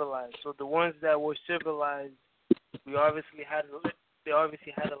uncivilized. So the ones that were civilized, they obviously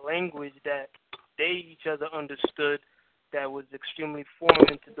had a language that they each other understood that was extremely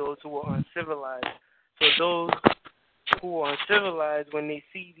foreign to those who were uncivilized. So those who were uncivilized, when they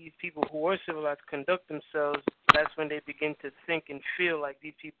see these people who were civilized conduct themselves, that's when they begin to think and feel like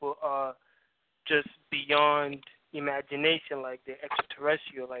these people are just beyond imagination, like they're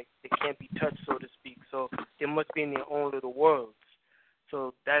extraterrestrial, like they can't be touched, so to speak. So they must be in their own little worlds.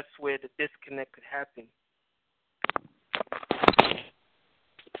 So that's where the disconnect could happen.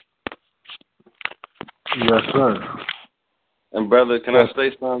 Yes, sir. And brother, can I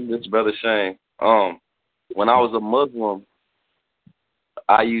say something? This is Brother Shane. When I was a Muslim,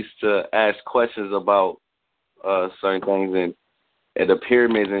 I used to ask questions about certain things and the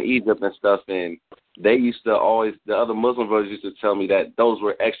pyramids in Egypt and stuff, and they used to always, the other Muslim brothers used to tell me that those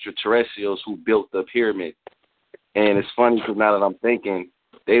were extraterrestrials who built the pyramid. And it's funny because now that I'm thinking,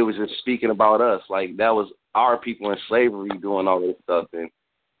 they was just speaking about us, like that was our people in slavery doing all this stuff.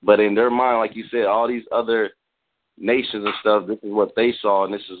 But in their mind, like you said, all these other nations and stuff, this is what they saw,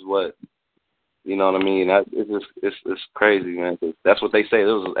 and this is what, you know what I mean? It's crazy, man. That's what they say. It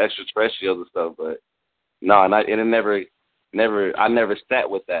was extraterrestrials and stuff, but no, and I never sat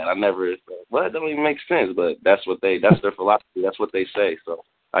with that. I never, well, it don't even make sense, but that's their philosophy. That's what they say. So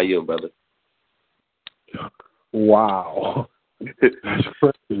I yield, brother. Wow. That's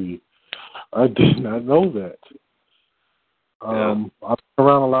crazy. I did not know that. I've been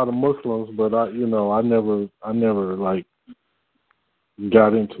around a lot of Muslims, but I never like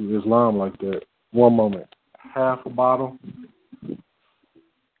got into Islam like that. One moment. Half a bottle.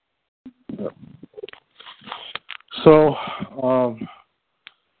 Yep. So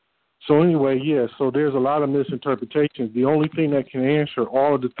anyway, yeah, so there's a lot of misinterpretations. The only thing that can answer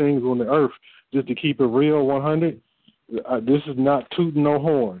all of the things on the earth, just to keep it real 100, this is not tooting no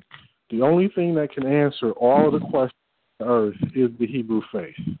horn. The only thing that can answer all of the questions on the earth is the Hebrew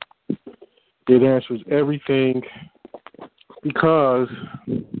faith. It answers everything because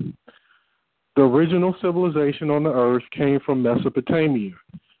the original civilization on the earth came from Mesopotamia.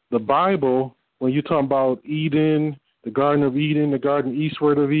 The Bible, when you're talking about Eden, the Garden of Eden, the garden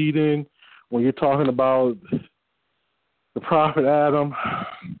eastward of Eden, when you're talking about the prophet Adam,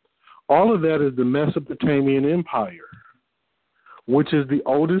 all of that is the Mesopotamian Empire, which is the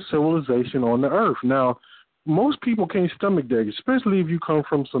oldest civilization on the earth. Now, most people can't stomach that, especially if you come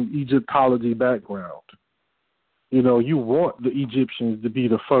from some Egyptology background. You know, you want the Egyptians to be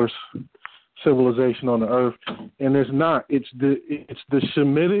the first civilization on the earth, and it's not. It's the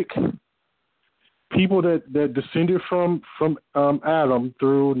Shemitic people that descended from Adam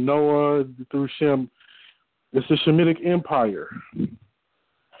through Noah, through Shem. It's the Shemitic Empire.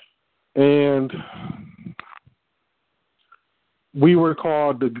 And we were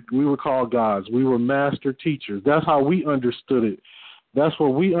called gods. We were master teachers. That's how we understood it. That's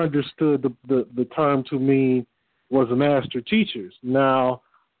what we understood the term to mean, was master teachers. Now,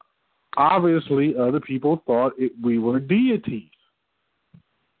 obviously, other people thought we were deities.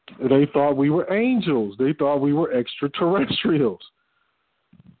 They thought we were angels. They thought we were extraterrestrials.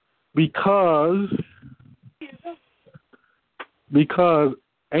 Because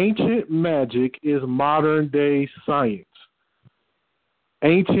ancient magic is modern day science.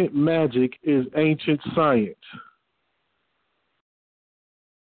 Ancient magic is ancient science.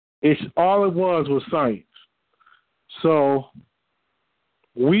 It's all it was science. So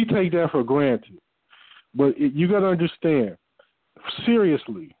we take that for granted. But you got to understand,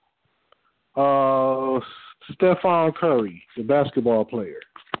 seriously, Stephon Curry, the basketball player.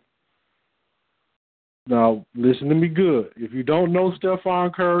 Now, listen to me good. If you don't know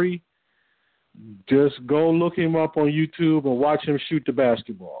Stephon Curry, just go look him up on YouTube and watch him shoot the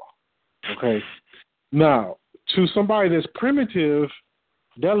basketball. Okay? Now, to somebody that's primitive,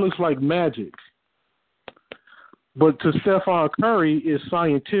 that looks like magic. But to Stephon Curry, it's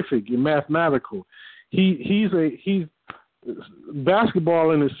scientific and mathematical. He's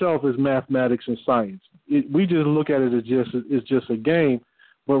basketball in itself is mathematics and science. We just look at it as just a game,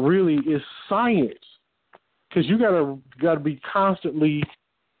 but really it's science, because you gotta be constantly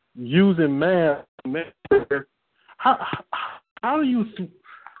using math. How do you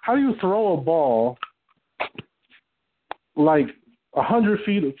throw a ball like 100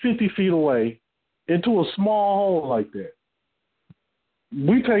 feet, 50 feet away into a small hole like that?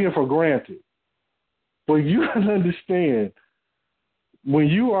 We take it for granted. But you have to understand, when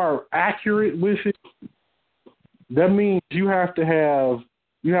you are accurate with it, that means you have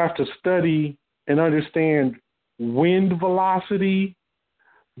to study and understand wind velocity,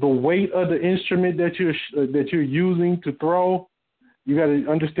 the weight of the instrument that you're using to throw. You got to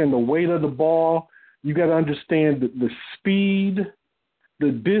understand the weight of the ball. You got to understand the speed,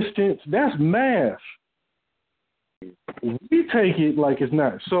 the distance. That's math. We take it like it's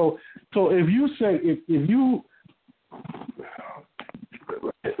not. So if you say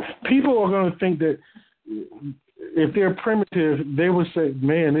people are going to think that if they're primitive, they would say,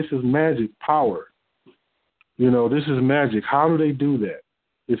 "Man, this is magic power. This is magic. How do they do that?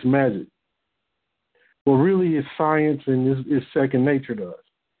 It's magic." Well, really, it's science, and it's second nature to us.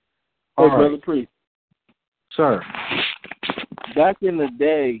 Hey, Brother Priest. Sir. Back in the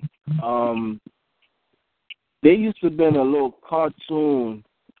day, there used to have been a little cartoon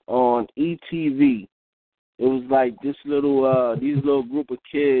on ETV. It was like these little group of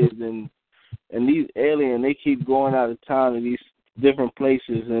kids and these aliens, they keep going out of town to these different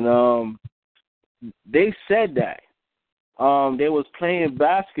places, and they said that they was playing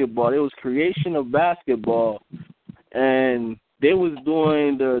basketball. It was creation of basketball, and they was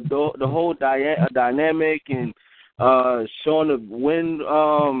doing the whole dynamic and showing the wind.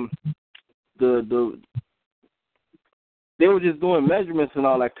 They were just doing measurements and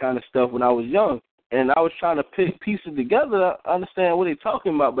all that kind of stuff when I was young. And I was trying to piece it together to understand what they're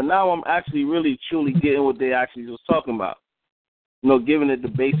talking about. But now I'm actually really, truly getting what they actually was talking about. Giving it the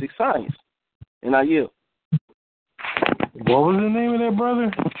basic science. And I yield. What was the name of that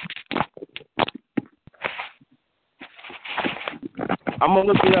brother? I'm going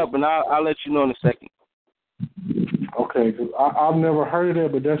to look it up, and I'll let you know in a second. Okay, because I've never heard of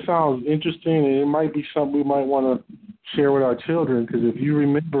that, but that sounds interesting, and it might be something we might want to share with our children, because if you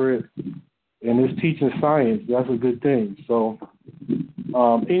remember it and it's teaching science, that's a good thing. So,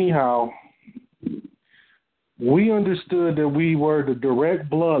 anyhow, we understood that we were the direct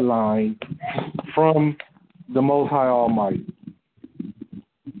bloodline from the Most High Almighty.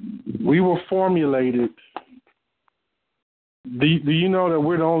 We were formulated. Do you know that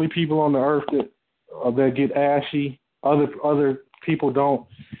we're the only people on the earth that get ashy? Other people don't.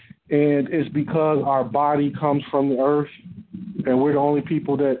 And it's because our body comes from the earth, and we're the only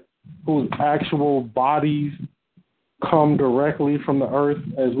people whose actual bodies come directly from the earth,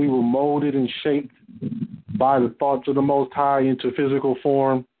 as we were molded and shaped by the thoughts of the Most High into physical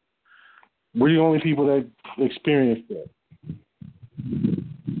form. We're the only people that experience that.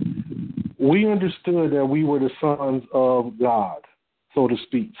 We understood that we were the sons of God, so to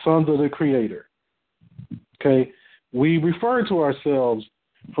speak, sons of the Creator. Okay? We refer to ourselves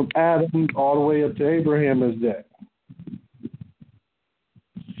from Adam all the way up to Abraham as that.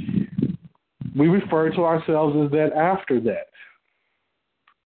 We refer to ourselves as that after that.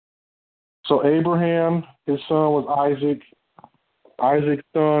 So Abraham, his son was Isaac. Isaac's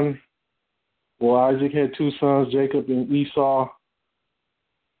son, Isaac had two sons, Jacob and Esau.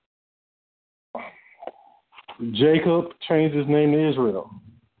 Jacob changed his name to Israel.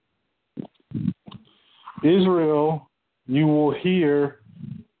 Israel, you will hear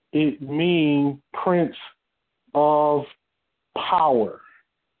it mean Prince of Power.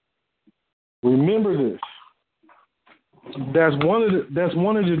 Remember this. That's one of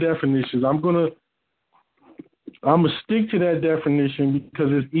the definitions. I'm gonna stick to that definition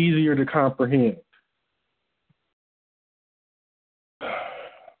because it's easier to comprehend.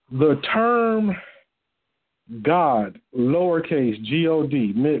 The term God, lowercase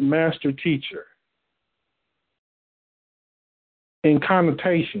G-O-D, meant master teacher. In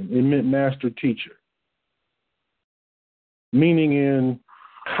connotation, it meant master teacher. Meaning in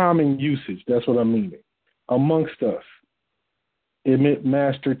common usage, that's what I'm meaning. Amongst us, it meant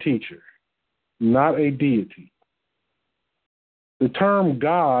master teacher, not a deity. The term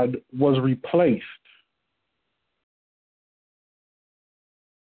God was replaced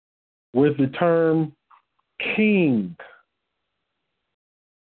with the term king.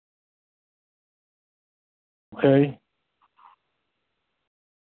 Okay?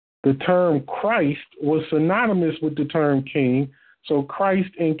 The term Christ was synonymous with the term king, so Christ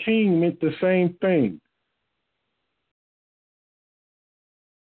and king meant the same thing.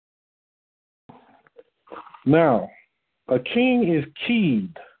 Now, a king is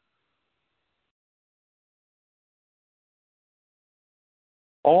keyed.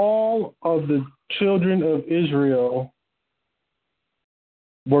 All of the children of Israel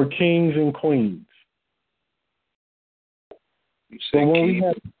were kings and queens. You say key?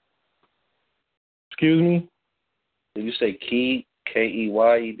 Excuse me? Did you say key?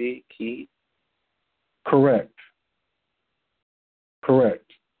 K-E-Y-E-D? Key? Correct.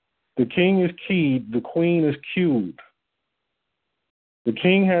 The king is keyed. The queen is cued. The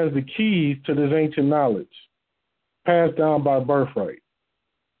king has the keys to this ancient knowledge, passed down by birthright.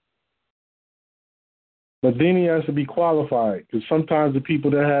 But then he has to be qualified, because sometimes the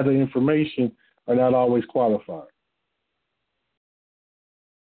people that have the information are not always qualified.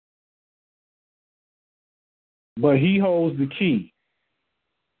 But he holds the key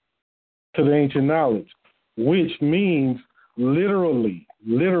to the ancient knowledge, which means literally,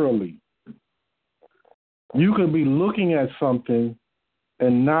 you could be looking at something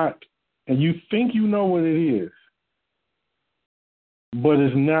and you think you know what it is, but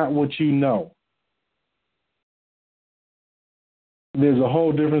it's not what you know. There's a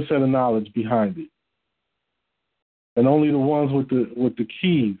whole different set of knowledge behind it. And only the ones with the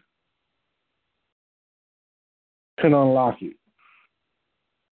keys can unlock it.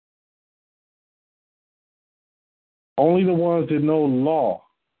 Only the ones that know law.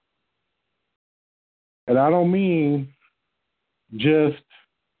 And I don't mean just,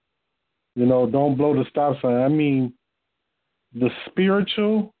 don't blow the stop sign. I mean the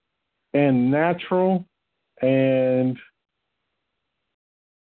spiritual and natural and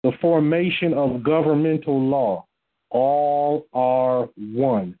the formation of governmental law. All are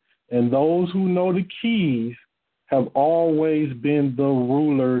one. And those who know the keys have always been the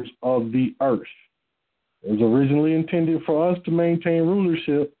rulers of the earth. It was originally intended for us to maintain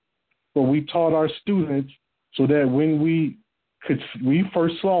rulership, but we taught our students so that when we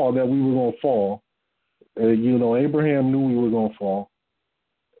first saw that we were going to fall. Abraham knew we were going to fall,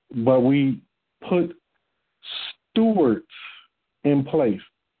 but we put stewards in place,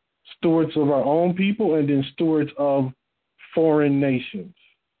 stewards of our own people and then stewards of foreign nations.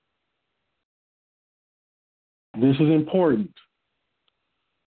 This is important.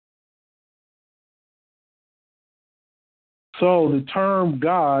 So the term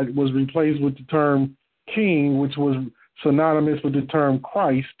God was replaced with the term king, which was synonymous with the term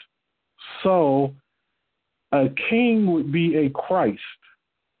Christ. So a king would be a Christ.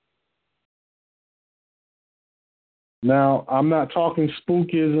 Now, I'm not talking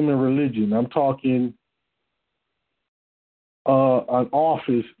spookism and religion. I'm talking an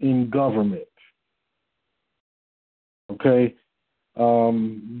office in government. Okay?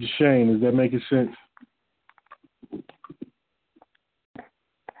 Shane, is that making sense?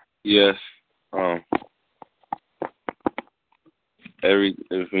 Yes. When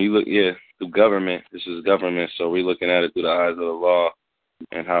you look, through government, this is government, so we're looking at it through the eyes of the law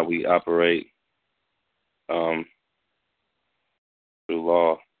and how we operate through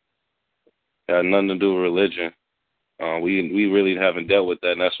law. It had nothing to do with religion. We really haven't dealt with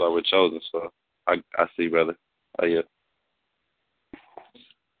that, and that's why we're chosen. So I see, brother. Yeah.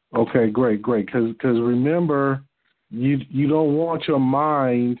 Okay, great. Because remember, you don't want your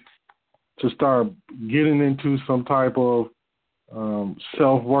mind to start getting into some type of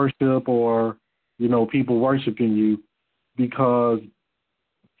self-worship or, people worshiping you, because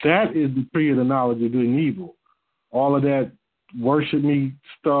that is the tree of the knowledge of good and evil. All of that worship me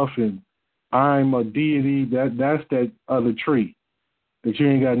stuff and I'm a deity, that's that other tree that you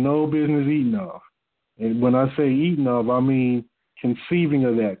ain't got no business eating of. And when I say eating of, I mean conceiving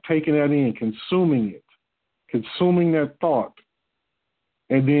of that, taking that in, consuming it, consuming that thought,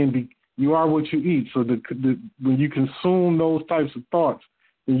 and then you are what you eat. So when you consume those types of thoughts,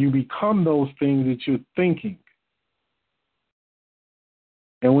 then you become those things that you're thinking.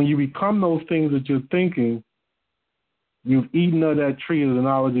 And when you become those things that you're thinking, you've eaten of that tree of the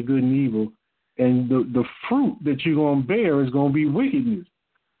knowledge of good and evil, and the fruit that you're going to bear is going to be wickedness.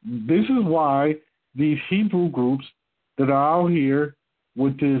 This is why these Hebrew groups that are out here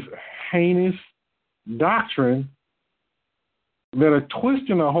with this heinous doctrine that are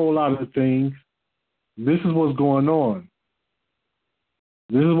twisting a whole lot of things, this is what's going on.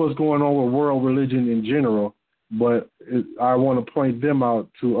 This is what's going on with world religion in general, but I want to point them out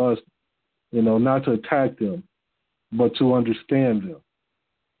to us, not to attack them, but to understand them.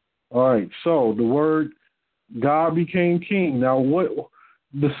 All right, so the word God became king. Now, what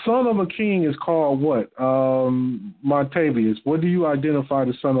the son of a king is called what? Montavious, what do you identify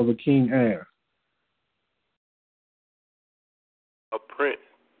the son of a king as? A prince.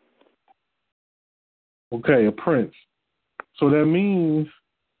 Okay, a prince. So that means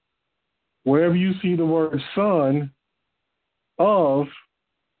wherever you see the word son of,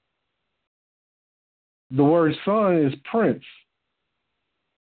 the word son is prince.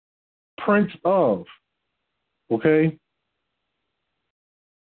 Prince of. Okay?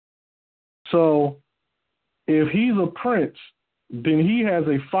 So if he's a prince, then he has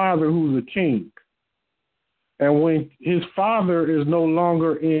a father who's a king. And when his father is no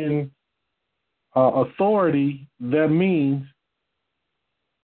longer in authority, that means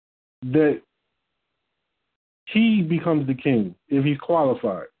that he becomes the king if he's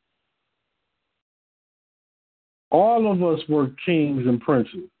qualified. All of us were kings and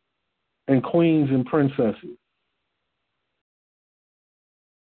princes and queens and princesses.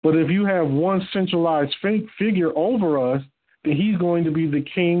 But if you have one centralized figure over us, then he's going to be the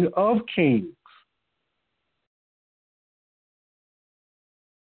king of kings.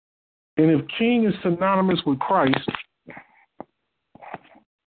 And if king is synonymous with Christ,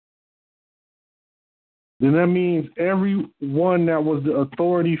 then that means everyone that was the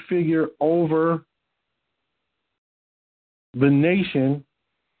authority figure over the nation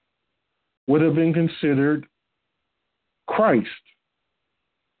would have been considered Christ.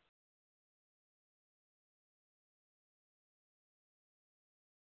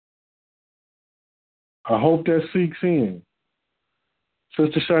 I hope that sinks in.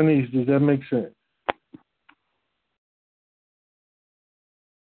 Sister Shanice, does that make sense?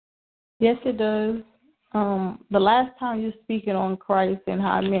 Yes, it does. The last time you were speaking on Christ and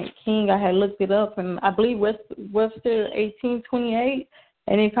how I meant king, I had looked it up, and I believe Webster 1828,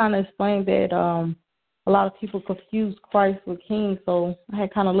 and it kind of explained that a lot of people confuse Christ with king, so I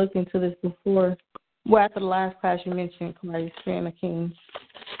had kind of looked into this before. Well, after the last class, you mentioned Christ being a king.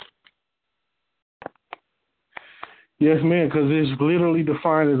 Yes, ma'am, because it's literally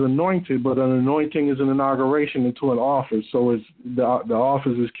defined as anointed, but an anointing is an inauguration into an office, so it's the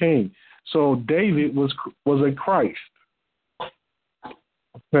office is king. So David was a Christ.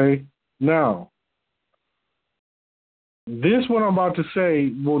 Okay, now this what I'm about to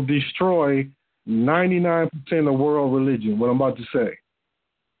say will destroy 99% of world religion. What I'm about to say,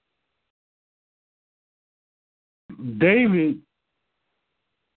 David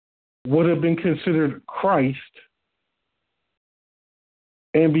would have been considered Christ.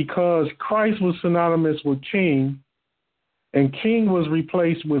 And because Christ was synonymous with king, and king was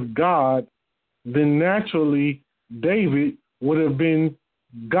replaced with God, then naturally David would have been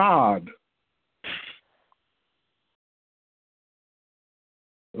God.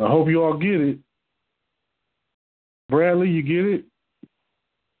 I hope you all get it. Bradley, you get it?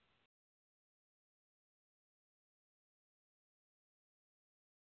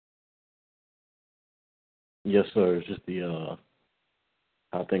 Yes, sir. It's just the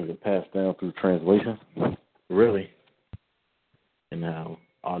how things are passed down through translation, really, and how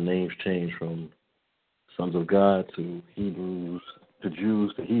our names change from sons of God to Hebrews, to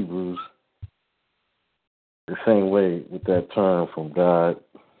Jews to Hebrews. The same way with that term from God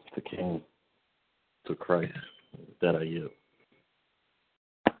to King to Christ. That I yield.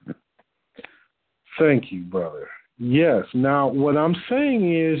 Thank you, brother. Yes. Now, what I'm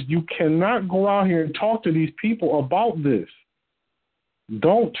saying is you cannot go out here and talk to these people about this.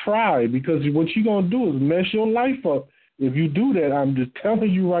 Don't try, because what you're going to do is mess your life up. If you do that, I'm just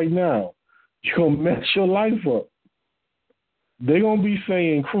telling you right now, you're going to mess your life up. They're going to be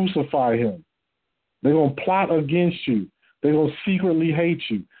saying, crucify him. They're going to plot against you. They're going to secretly hate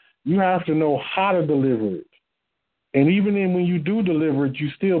you. You have to know how to deliver it. And even then, when you do deliver it,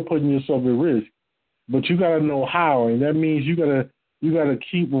 you're still putting yourself at risk. But you got to know how, and that means you got to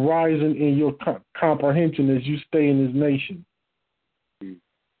keep rising in your comprehension as you stay in this nation.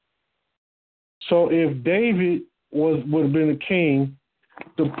 So if David would have been a king,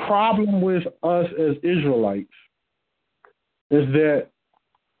 the problem with us as Israelites is that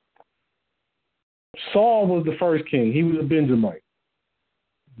Saul was the first king. He was a Benjamite.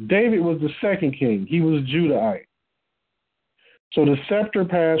 David was the second king. He was a Judahite. So the scepter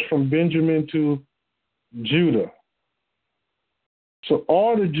passed from Benjamin to Judah. So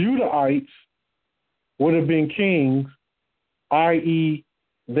all the Judahites would have been kings, i.e.,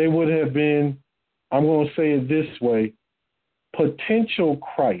 they would have been, I'm going to say it this way, potential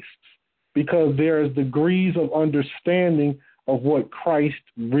Christs, because there is degrees of understanding of what Christ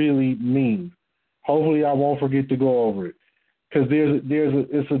really means. Hopefully I won't forget to go over it, because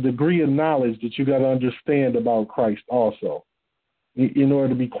it's a degree of knowledge that you got to understand about Christ also in order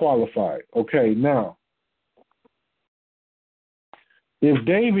to be qualified. Okay, now, if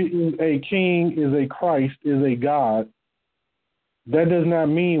David is a king, is a Christ, is a God, that does not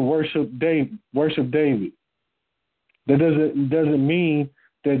mean worship David. That doesn't mean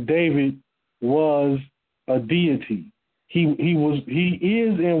that David was a deity. He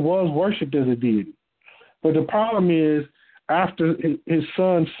is and was worshipped as a deity. But the problem is, after his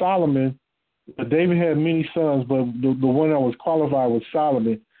son Solomon, David had many sons, but the one that was qualified was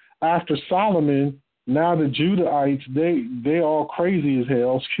Solomon. After Solomon, now the Judahites, they all crazy as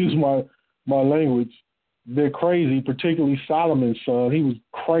hell. Excuse my language. They're crazy, particularly Solomon's son. He was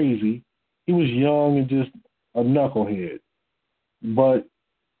crazy. He was young and just a knucklehead. But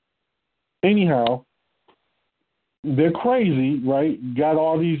anyhow, they're crazy, right? Got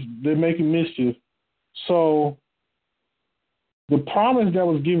all these, they're making mischief. So the promise that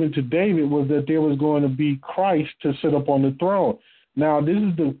was given to David was that there was going to be Christ to sit up on the throne. Now, this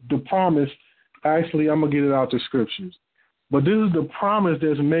is the promise. Actually, I'm going to get it out the scriptures. But this is the promise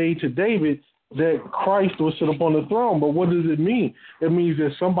that's made to David that Christ will sit up on the throne. But what does it mean? It means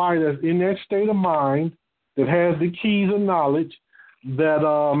that somebody that's in that state of mind, that has the keys of knowledge,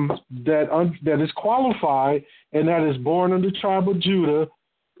 that is qualified, and that is born of the tribe of Judah,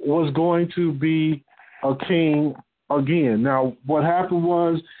 was going to be a king again. Now, what happened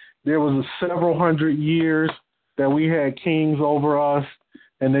was there was several hundred years that we had kings over us,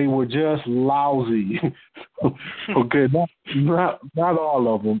 and they were just lousy. Okay, not all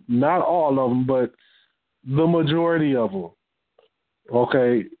of them, but the majority of them.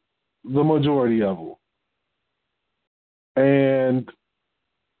 Okay, the majority of them. And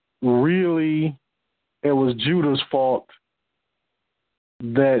really, it was Judah's fault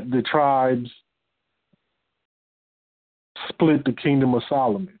that the tribes split the kingdom of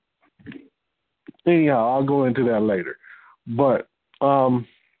Solomon. Anyhow, I'll go into that later. But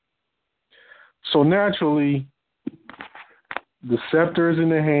so naturally, the scepter is in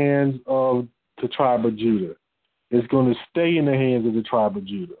the hands of the tribe of Judah. It's going to stay in the hands of the tribe of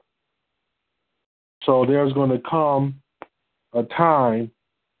Judah. So there's going to come a time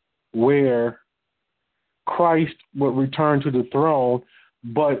where Christ would return to the throne,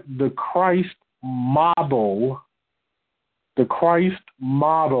 but the Christ model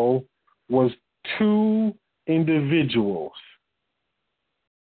was two individuals.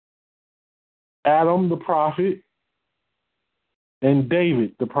 Adam the prophet and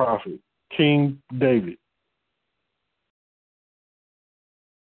David the prophet, King David.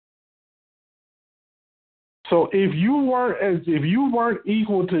 So if you weren't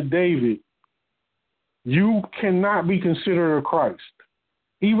equal to David, you cannot be considered a Christ,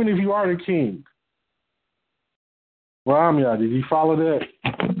 even if you are the king. Ramya, did you follow that?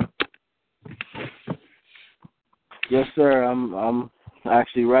 Yes, sir. I'm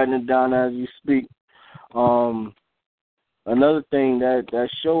actually writing it down as you speak. Another thing, that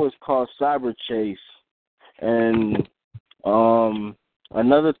show is called Cyber Chase, and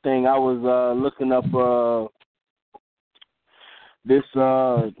another thing, I was looking up this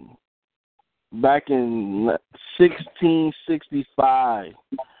back in 1665,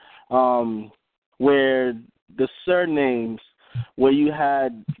 where the surnames, where you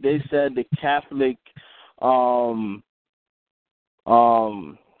had, they said the Catholic,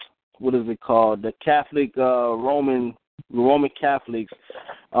 what is it called? The Catholic Roman Catholics,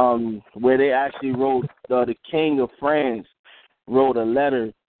 where they actually wrote, the King of France wrote a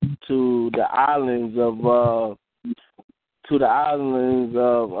letter to the islands of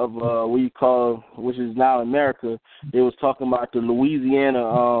what you call, which is now America. They was talking about the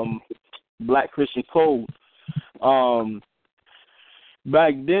Louisiana Black Christian Code.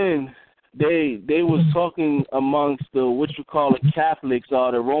 Back then, they was talking amongst the what you call the Catholics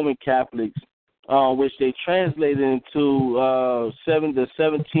or the Roman Catholics, which they translated into the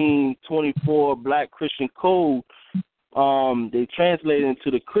 1724 Black Christian Code. They translated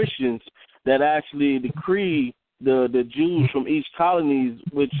into the Christians that actually decreed the Jews from each colonies,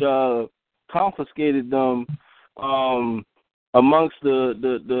 which confiscated them amongst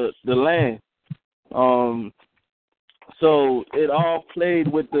the land. So it all played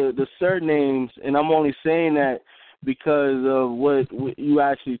with the surnames, and I'm only saying that because of what you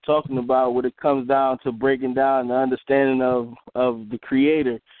actually talking about, when it comes down to breaking down the understanding of the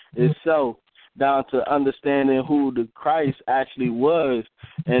Creator itself, down to understanding who the Christ actually was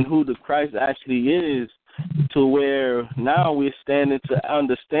and who the Christ actually is, to where now we're standing to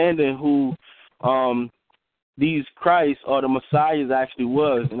understanding who these Christs or the Messiahs actually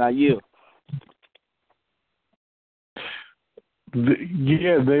was, and I yield.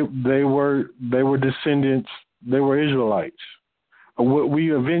 They were descendants. They were Israelites.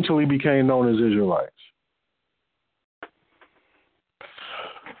 We eventually became known as Israelites.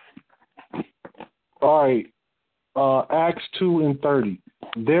 All right. Acts 2:30.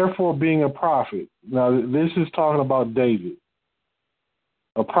 Therefore, being a prophet. Now, this is talking about David.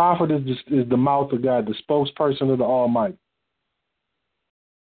 A prophet is the mouth of God, the spokesperson of the Almighty.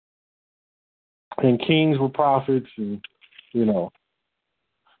 And kings were prophets, and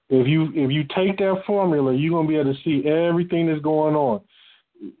if you take that formula, you're gonna be able to see everything that's going on.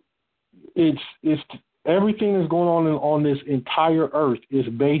 It's everything that's going on this entire earth is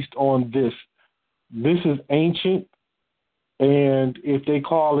based on this. This is ancient, and if they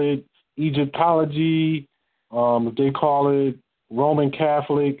call it Egyptology, if they call it Roman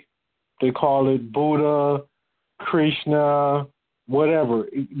Catholic, they call it Buddha, Krishna, whatever.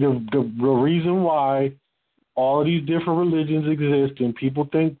 The reason why all of these different religions exist and people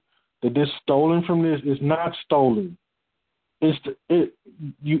think that this stolen from this is not stolen.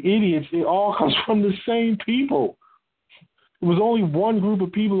 You idiots, it all comes from the same people. It was only one group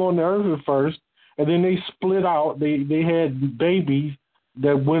of people on the earth at first, and then they split out. They had babies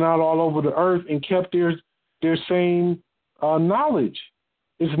that went out all over the earth and kept their same knowledge.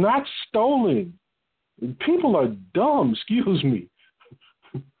 It's not stolen. People are dumb, excuse me.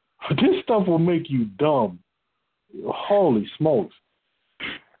 This stuff will make you dumb. Holy smokes.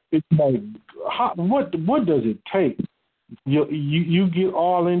 It's like, what does it take? You get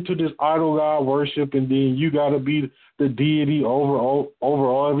all into this idol god worship, and then you got to be the deity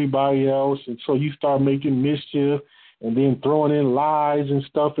over everybody else, and so you start making mischief and then throwing in lies and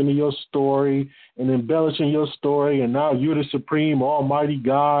stuff into your story and embellishing your story, and now you're the supreme almighty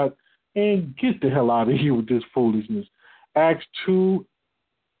God. And get the hell out of here with this foolishness. Acts 2,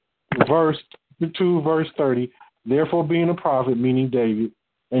 verse 30, therefore being a prophet, meaning David,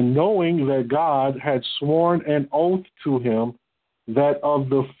 and knowing that God had sworn an oath to him that of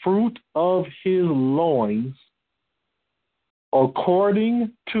the fruit of his loins,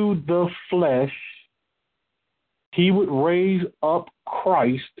 according to the flesh, he would raise up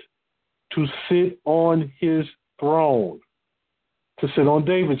Christ to sit on his throne, to sit on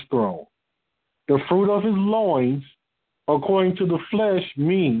David's throne. The fruit of his loins, according to the flesh,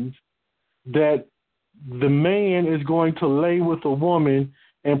 means that the man is going to lay with a woman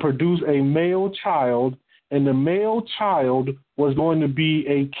and produce a male child, and the male child was going to be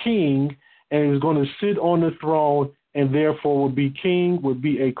a king and is going to sit on the throne, and therefore would be king, would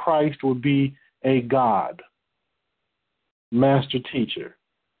be a Christ, would be a God. Master teacher.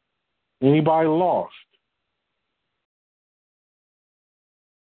 Anybody lost?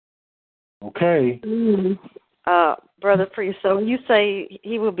 Okay. Brother Priest, so you say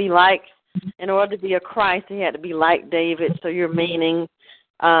he would be like, in order to be a Christ, he had to be like David, so you're meaning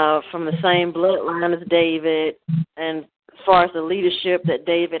from the same bloodline as David, and as far as the leadership that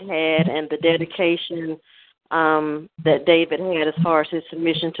David had and the dedication that David had as far as his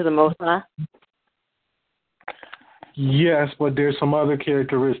submission to the Most High? Yes, but there's some other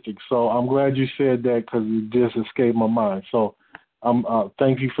characteristics. So I'm glad you said that because it just escaped my mind. So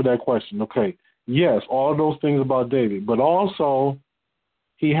thank you for that question. Okay. Yes, all of those things about David, but also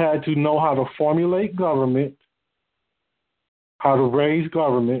he had to know how to formulate government, how to raise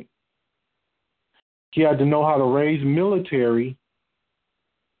government. He had to know how to raise military,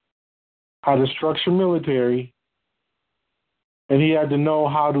 how to structure military, and he had to know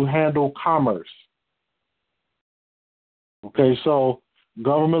how to handle commerce. Okay, so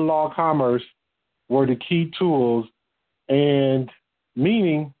government, law, commerce were the key tools, and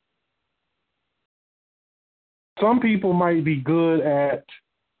meaning some people might be good at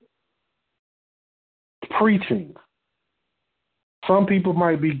preaching. Some people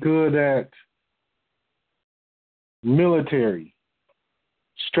might be good at military,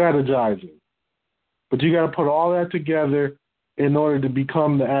 strategizing. But you got to put all that together in order to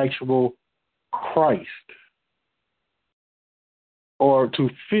become the actual Christ, or to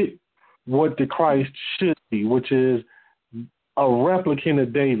fit what the Christ should be, which is a replicant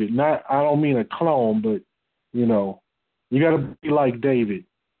of David. I don't mean a clone, but, you got to be like David,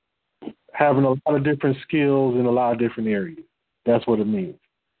 having a lot of different skills in a lot of different areas. That's what it means.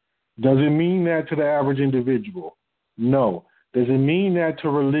 Does it mean that to the average individual? No. Does it mean that to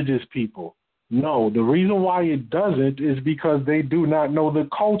religious people? No. The reason why it doesn't is because they do not know the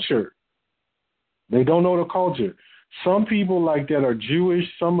culture. They don't know the culture. Some people like that are Jewish.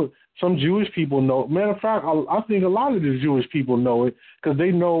 Some Jewish people know. Matter of fact, I think a lot of the Jewish people know it because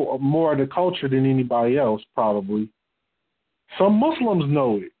they know more of the culture than anybody else, probably. Some Muslims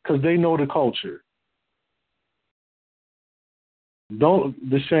know it because they know the culture. Don't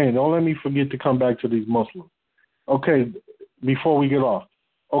let me forget to come back to these Muslims. Okay, before we get off.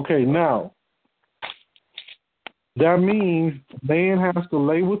 Okay, now, that means man has to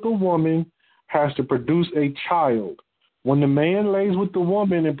lay with a woman, has to produce a child. When the man lays with the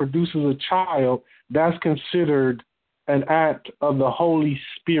woman and produces a child, that's considered an act of the Holy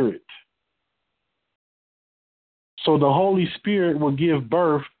Spirit. So the Holy Spirit will give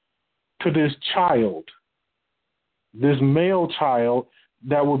birth to this child, this male child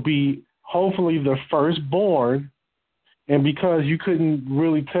that will be hopefully the firstborn. And because you couldn't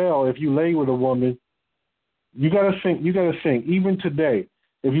really tell if you lay with a woman, you gotta think, even today,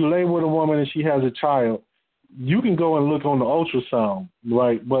 if you lay with a woman and she has a child, you can go and look on the ultrasound,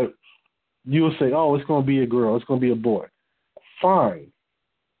 right? But you'll say, oh, it's going to be a girl, it's going to be a boy. Fine.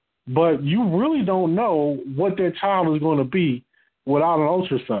 But you really don't know what that child is going to be without an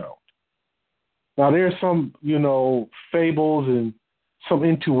ultrasound. Now, there's some, fables and some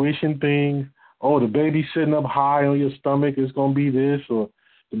intuition things. Oh, the baby sitting up high on your stomach is going to be this, or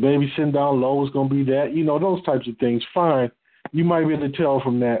the baby sitting down low is going to be that. Those types of things. Fine. You might be able to tell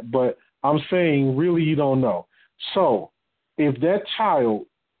from that, but I'm saying really you don't know. So if that child,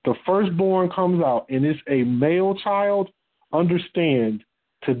 the firstborn, comes out and it's a male child, understand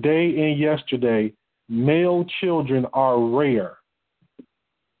today and yesterday, male children are rare.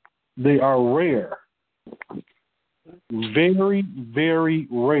 They are rare. Very, very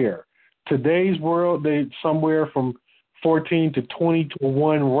rare. Today's world, they somewhere from 14 to 20 to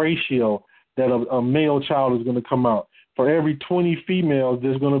 1 ratio that a male child is going to come out. For every 20 females,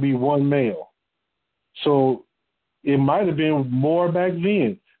 there's going to be 1 male. So it might have been more back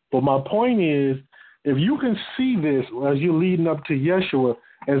then. But my point is, if you can see this as you're leading up to Yeshua,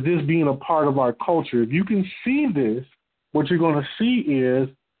 as this being a part of our culture, if you can see this, what you're going to see is,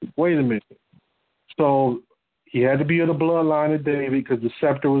 wait a minute. So he had to be of the bloodline of David because the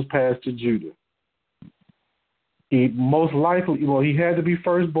scepter was passed to Judah. He most likely, he had to be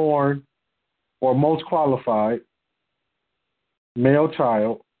firstborn or most qualified, male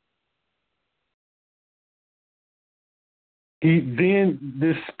child. Then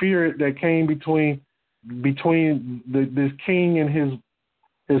this spirit that came between this king and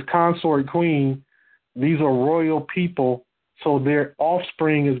his consort queen, these are royal people, so their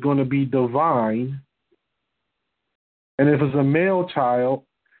offspring is going to be divine. And if it's a male child,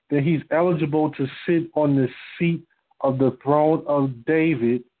 then he's eligible to sit on the seat of the throne of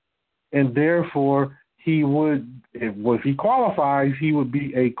David, and therefore he would, if he qualifies, he would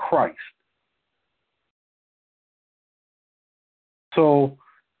be a Christ. So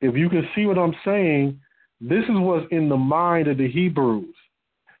if you can see what I'm saying, this is what's in the mind of the Hebrews.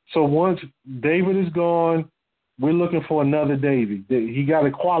 So once David is gone, we're looking for another David. He got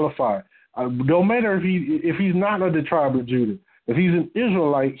to qualify. No matter if he's not of the tribe of Judah, if he's an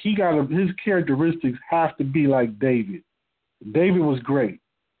Israelite, his characteristics have to be like David. David was great.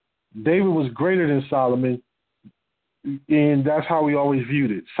 David was greater than Solomon, and that's how we always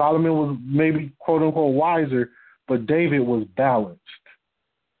viewed it. Solomon was maybe quote unquote wiser, but David was balanced.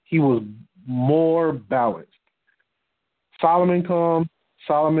 He was more balanced. Solomon comes,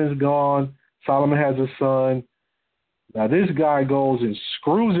 Solomon's gone, Solomon has a son. Now this guy goes and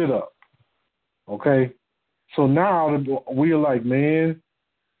screws it up. Okay? So now we're like, man,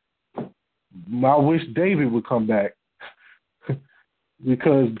 I wish David would come back.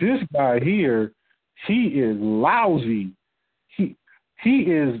 Because this guy here, he is lousy. This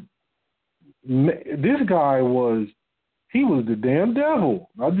guy was the damn devil.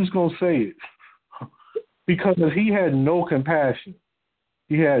 I'm just going to say it. Because he had no compassion.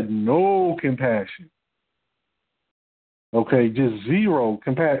 He had no compassion. Okay, just zero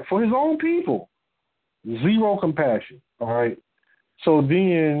compassion for his own people. Zero compassion, all right? So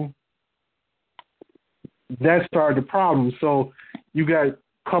then that started the problem. So you got a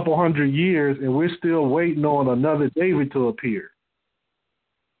couple hundred years, and we're still waiting on another David to appear.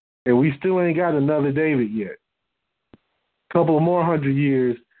 And we still ain't got another David yet. A couple of more 100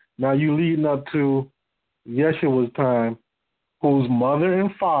 years, now you leading up to Yeshua's time, whose mother and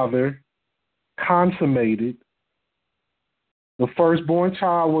father consummated. The firstborn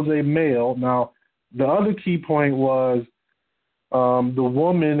child was a male. Now, the other key point was the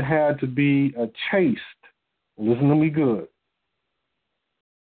woman had to be a chaste. Listen to me good.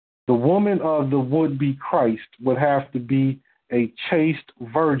 The woman of the would-be Christ would have to be a chaste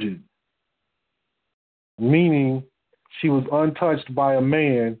virgin, meaning she was untouched by a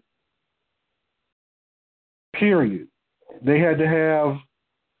man, period. They had to have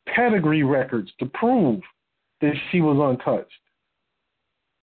pedigree records to prove that she was untouched.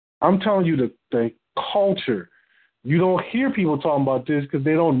 I'm telling you the culture. You don't hear people talking about this because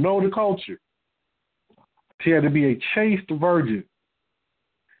they don't know the culture. She had to be a chaste virgin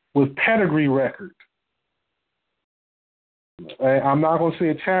with pedigree record. I'm not going to say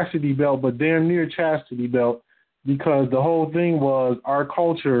a chastity belt, but damn near chastity belt, because the whole thing was our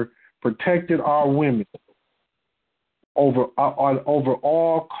culture protected our women over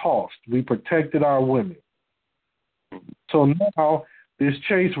all cost. We protected our women. So now this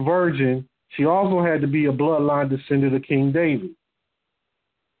chaste virgin, she also had to be a bloodline descendant of King David.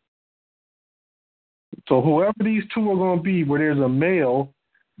 So whoever these two are going to be, where there's a male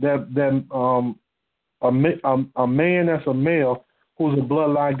a man that's a male who's a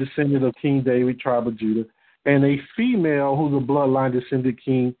bloodline descendant of King David, tribe of Judah, and a female who's a bloodline descendant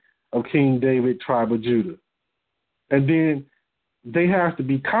of King David, tribe of Judah. And then they have to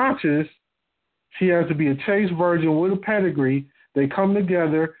be conscious. She has to be a chaste virgin with a pedigree. They come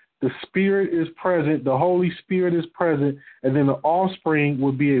together. The Spirit is present. The Holy Spirit is present. And then the offspring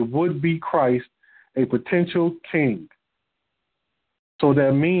would be a would-be Christ, a potential king. So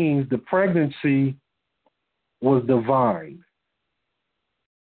that means the pregnancy was divine.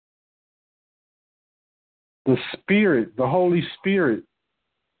 The Spirit, the Holy Spirit,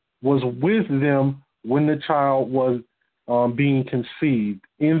 was with them when the child was being conceived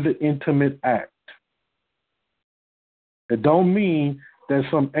in the intimate act. It don't mean that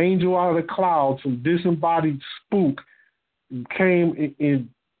some angel out of the clouds, some disembodied spook, came and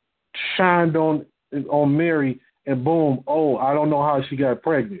shined on Mary and boom, oh, I don't know how she got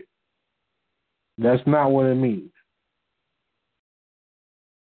pregnant. That's not what it means.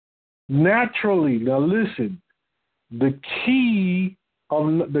 Naturally, now listen, the keys of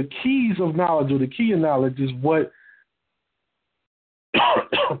knowledge, or the key of knowledge, is what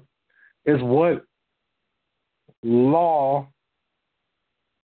is what law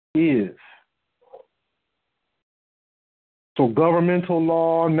is. So governmental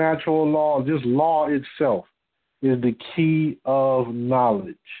law, natural law, just law itself is the key of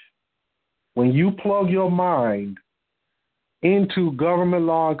knowledge. When you plug your mind into government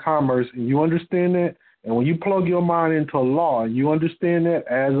law and commerce, and you understand that, and when you plug your mind into law and you understand that,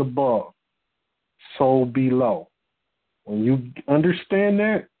 as above, so below. When you understand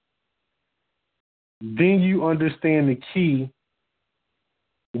that, then you understand the key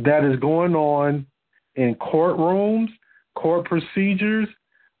that is going on in courtrooms, court procedures.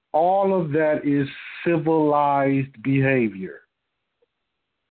 All of that is civilized behavior.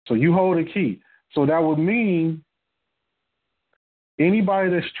 So you hold a key. So that would mean anybody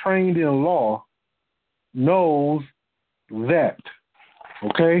that's trained in law knows that.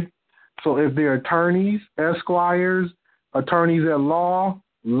 Okay? So if they're attorneys, esquires, attorneys at law,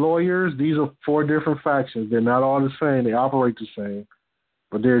 lawyers, these are 4 different factions. They're not all the same. They operate the same,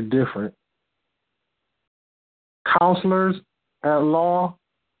 but they're different. Counselors at law,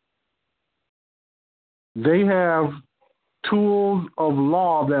 they have tools of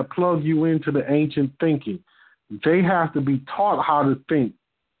law that plug you into the ancient thinking. They have to be taught how to think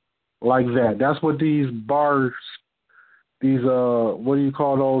like that. That's what these bars, what do you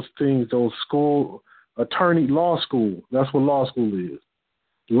call those things? Those school, law school. That's what law school is.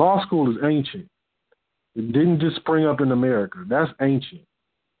 Law school is ancient. It didn't just spring up in America. That's ancient.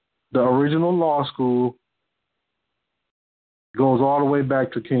 The original law school goes all the way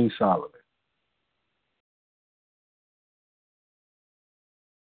back to King Solomon.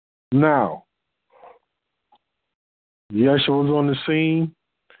 Now, Yeshua's on the scene.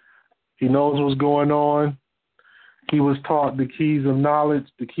 He knows what's going on. He was taught the keys of knowledge,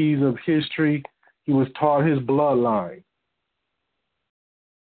 the keys of history. He was taught his bloodline.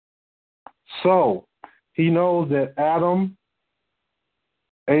 So, he knows that Adam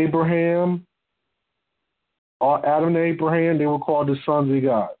and Abraham, they were called the sons of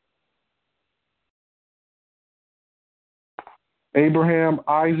God. Abraham,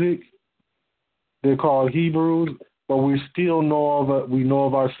 Isaac, they're called Hebrews, but we still know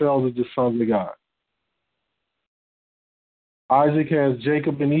of ourselves as the sons of God. Isaac has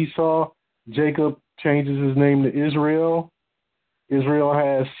Jacob and Esau. Jacob changes his name to Israel. Israel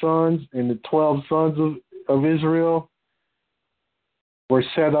has sons, and the 12 sons of Israel were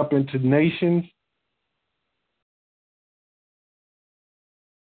set up into nations.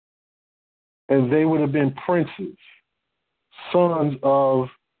 And they would have been princes, sons of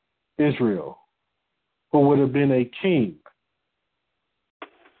Israel, who would have been a king.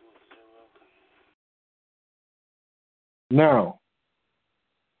 Now,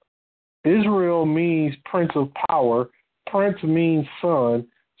 Israel means prince of power. Prince means son.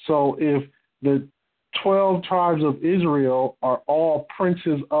 So if the 12 tribes of Israel are all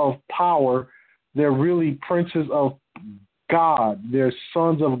princes of power, they're really princes of God. They're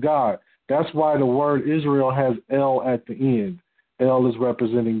sons of God. That's why the word Israel has El at the end. El is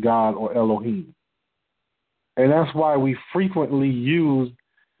representing God or Elohim. And that's why we frequently use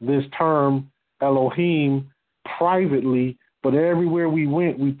this term Elohim privately, but everywhere we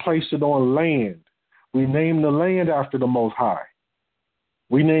went, we placed it on land. We named the land after the Most High.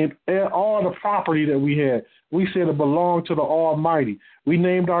 We named all the property that we had. We said it belonged to the Almighty. We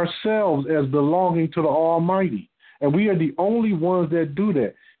named ourselves as belonging to the Almighty. And we are the only ones that do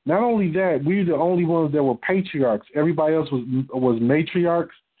that. Not only that, we're the only ones that were patriarchs. Everybody else was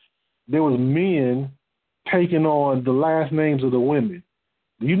matriarchs. There was men taking on the last names of the women.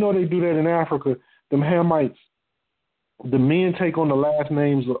 Do you know they do that in Africa? Them Hamites, the men take on the last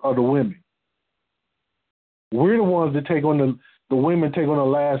names of the women. We're the ones that take on the women take on the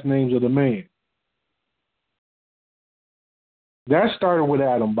last names of the man. That started with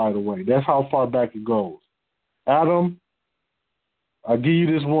Adam, by the way. That's how far back it goes. Adam, I give you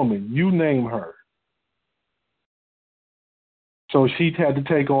this woman. You name her. So she had to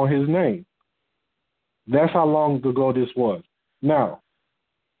take on his name. That's how long ago this was. Now,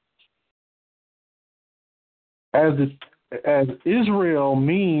 as Israel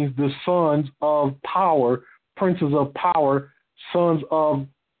means the sons of power, princes of power, sons of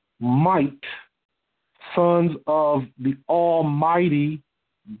might, sons of the Almighty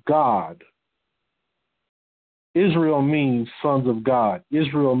God. Israel means sons of God.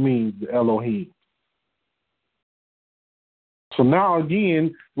 Israel means the Elohim. So now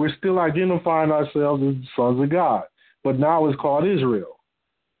again, we're still identifying ourselves as sons of God, but now it's called Israel.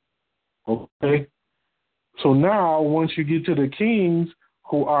 Okay? So now once you get to the kings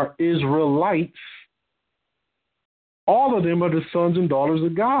who are Israelites, all of them are the sons and daughters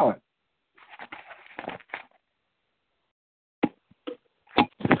of God.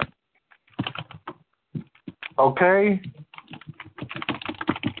 Okay?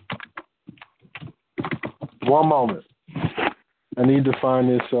 One moment. I need to find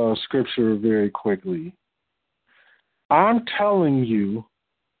this scripture very quickly. I'm telling you,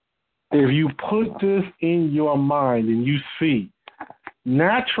 if you put this in your mind and you see,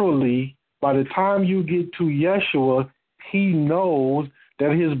 naturally, by the time you get to Yeshua, he knows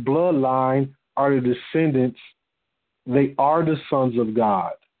that his bloodline are the descendants. They are the sons of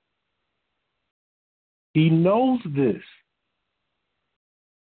God. He knows this.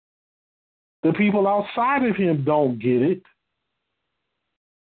 The people outside of him don't get it.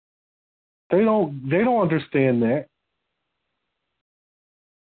 They don't understand that.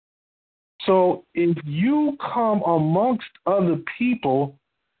 So if you come amongst other people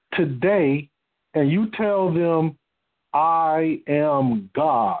today and you tell them, I am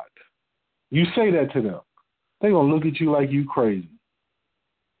God, you say that to them, they're going to look at you like you crazy.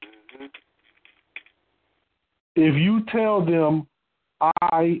 If you tell them,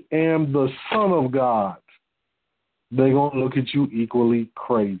 I am the Son of God, they're going to look at you equally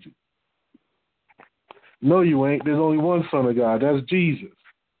crazy. No, you ain't. There's only one Son of God. That's Jesus.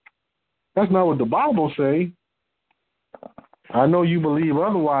 That's not what the Bible say. I know you believe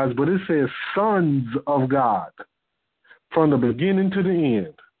otherwise, but it says sons of God from the beginning to the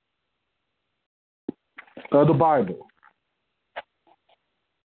end of the Bible.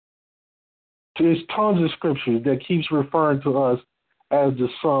 There's tons of scriptures that keeps referring to us as the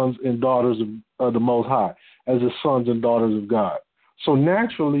sons and daughters of the Most High, as the sons and daughters of God. So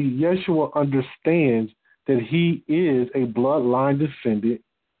naturally, Yeshua understands that he is a bloodline descendant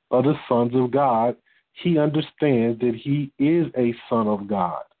of the sons of God. He understands that he is a son of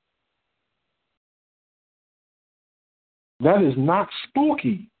God. That is not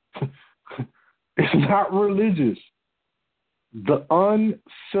spooky. It's not religious. The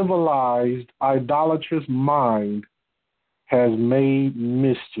uncivilized, idolatrous mind has made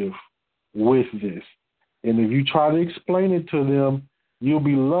mischief with this. And if you try to explain it to them, you'll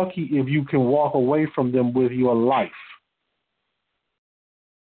be lucky if you can walk away from them with your life.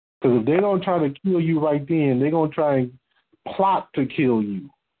 Because if they don't try to kill you right then, they're going to try and plot to kill you.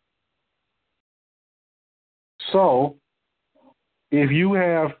 So, if you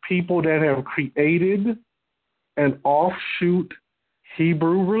have people that have created an offshoot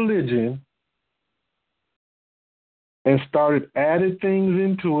Hebrew religion and started adding things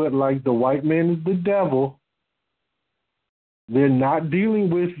into it like the white man is the devil, they're not dealing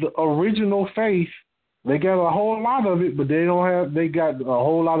with the original faith. They got a whole lot of it, but they got a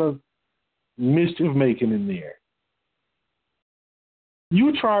whole lot of mischief making in there.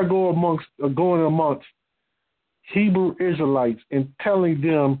 You try going amongst Hebrew Israelites and telling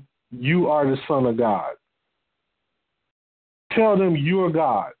them you are the Son of God. Tell them you're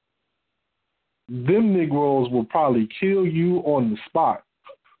God. Them Negroes will probably kill you on the spot.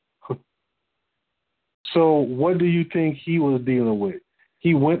 So what do you think he was dealing with?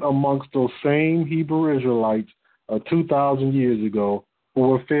 he went amongst those same Hebrew Israelites 2,000 years ago who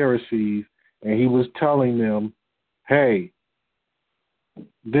were Pharisees, and he was telling them, hey,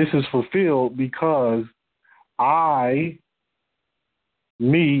 this is fulfilled because me,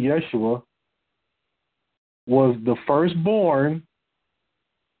 Yeshua, was the firstborn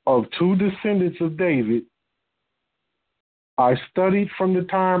of 2 descendants of David. I studied from the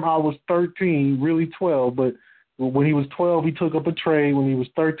time I was 13, really 12, but when he was 12, he took up a trade. When he was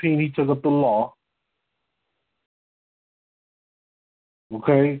 13, he took up the law.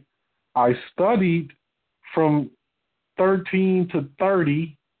 Okay? I studied from 13 to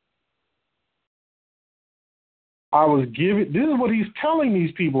 30. I was given, this is what he's telling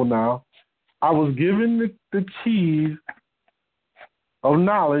these people now. I was given the keys of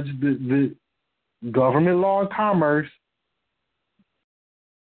knowledge, the government law and commerce.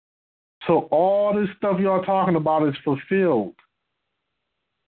 So all this stuff y'all talking about is fulfilled.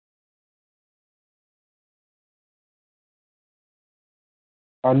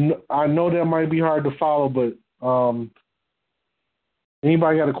 I know that might be hard to follow, but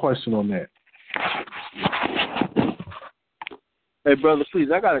anybody got a question on that? Hey, brother, please,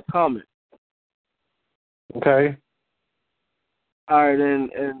 I got a comment. Okay. All right, and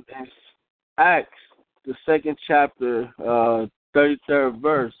Acts, the 2nd chapter, 33rd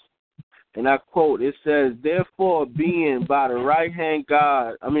verse, and I quote, it says, therefore being by the right hand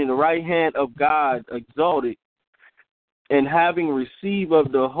of God exalted, and having received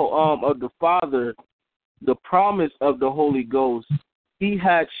of the Father the promise of the Holy Ghost, he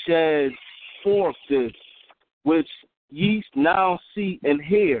had shed forth this, which ye now see and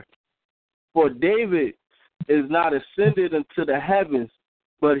hear. For David is not ascended into the heavens,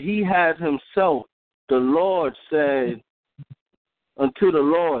 but he has himself, the Lord said unto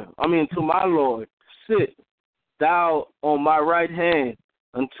my Lord, sit thou on my right hand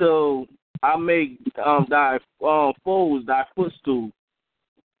until I make thy foes thy footstool.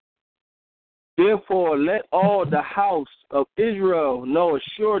 Therefore let all the house of Israel know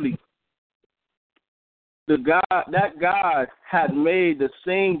assuredly that God had made the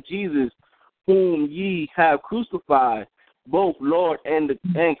same Jesus whom ye have crucified, both Lord and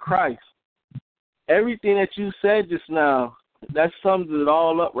Christ. Everything that you said just now, that sums it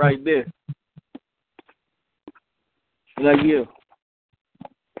all up right there. Like you.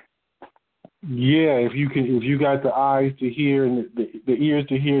 Yeah, if you got the eyes to hear and the ears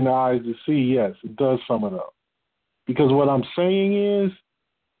to hear and the eyes to see, yes, it does sum it up. Because what I'm saying is,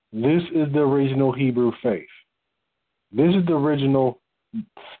 this is the original Hebrew faith. This is the original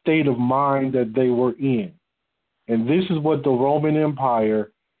state of mind that they were in. And this is what the Roman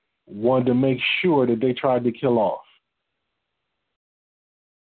Empire wanted to make sure that they tried to kill off.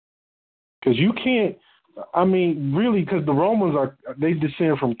 Because you can't, really, because the Romans they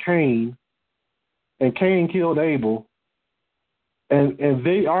descend from Cain, and Cain killed Abel, and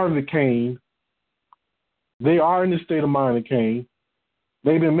they are the Cain. They are in the state of mind of Cain.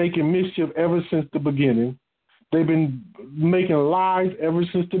 They've been making mischief ever since the beginning. They've been making lies ever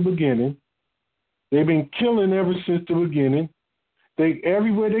since the beginning. They've been killing ever since the beginning.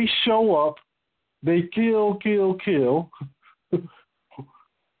 Everywhere they show up, they kill.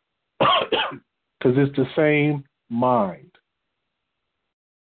 Because it's the same mind.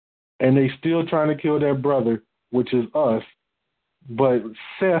 And they still trying to kill their brother, which is us. But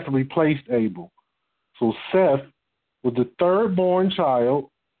Seth replaced Abel. So Seth was the third born child,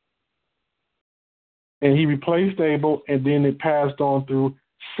 and he replaced Abel, and then it passed on through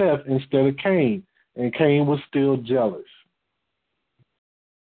Seth instead of Cain. And Cain was still jealous.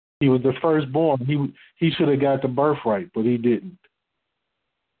 He was the firstborn. He should have got the birthright, but he didn't.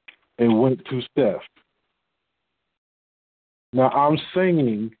 And went to Seth. Now I'm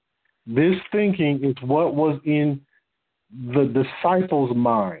saying this thinking is what was in the disciples'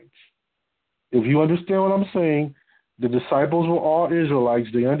 minds. If you understand what I'm saying, the disciples were all Israelites.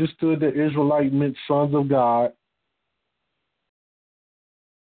 They understood that Israelite meant sons of God.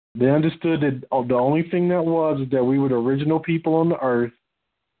 They understood that the only thing that was is that we were the original people on the earth.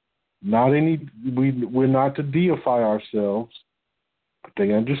 We're not to deify ourselves. But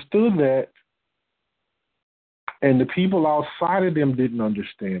they understood that. And the people outside of them didn't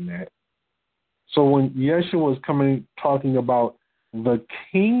understand that. So when Yeshua was talking about the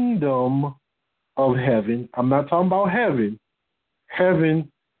kingdom of heaven, I'm not talking about heaven.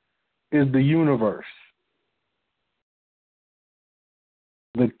 Heaven is the universe.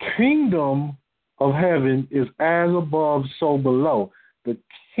 The kingdom of heaven is as above, so below. The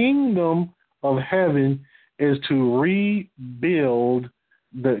kingdom of heaven is to rebuild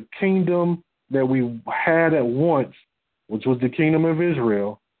the kingdom that we had at once which was the kingdom of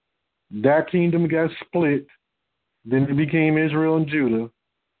Israel. That kingdom got split. Then it became Israel and Judah.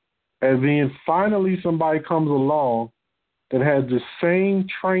 And then finally somebody comes along that has the same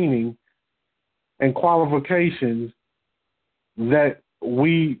training and qualifications that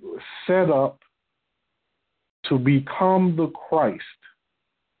we set up to become the Christ,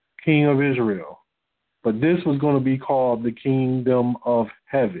 King of Israel. But this was going to be called the kingdom of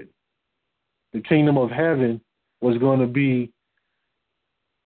heaven. The kingdom of heaven was going to be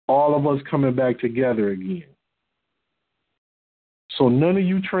all of us coming back together again. So none of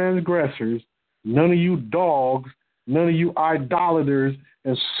you transgressors, none of you dogs, none of you idolaters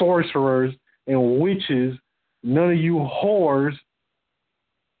and sorcerers and witches, none of you whores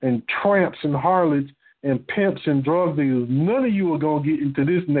and tramps and harlots and pimps and drug dealers, none of you are going to get into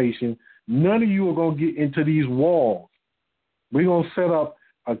this nation. None of you are going to get into these walls. We're going to set up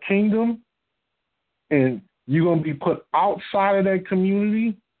a kingdom, and you're going to be put outside of that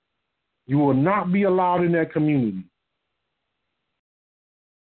community. You will not be allowed in that community.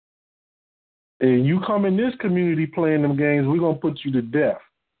 And you come in this community playing them games, we're going to put you to death.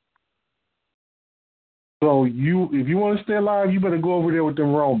 So if you want to stay alive, you better go over there with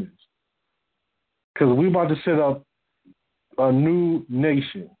them Romans. Because we're about to set up a new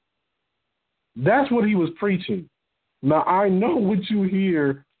nation. That's what he was preaching. Now, I know what you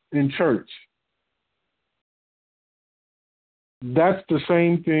hear in church. That's the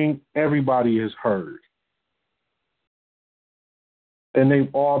same thing everybody has heard. And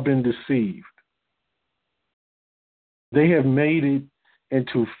they've all been deceived. They have made it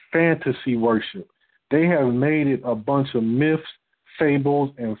into fantasy worship. They have made it a bunch of myths,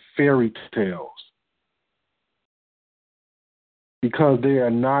 fables, and fairy tales. Because they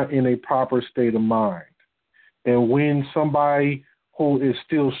are not in a proper state of mind. And when somebody who is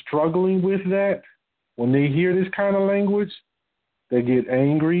still struggling with that, when they hear this kind of language, they get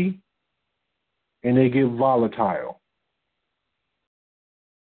angry and they get volatile.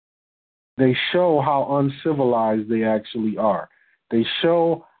 They show how uncivilized they actually are. They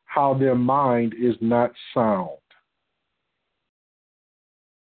show how their mind is not sound.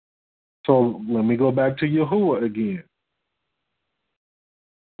 So let me go back to Yahuwah again.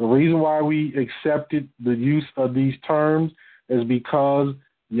 The reason why we accepted the use of these terms is because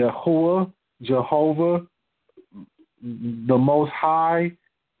Yahuwah, Jehovah, the Most High,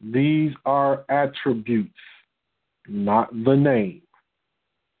 these are attributes, not the name.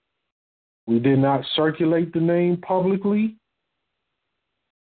 We did not circulate the name publicly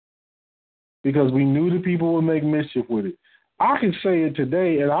because we knew the people would make mischief with it. I can say it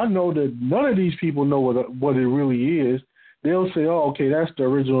today, and I know that none of these people know what it really is. They'll say, oh, okay, that's the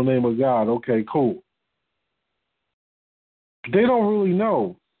original name of God. Okay, cool. They don't really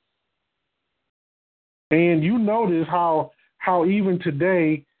know. And you notice how even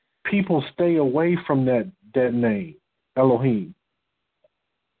today people stay away from that name, Elohim.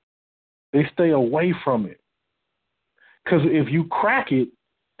 They stay away from it. Because if you crack it,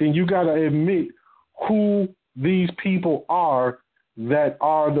 then you got to admit who these people are that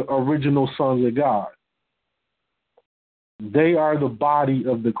are the original sons of God. They are the body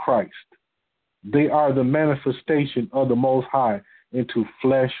of the Christ. They are the manifestation of the Most High into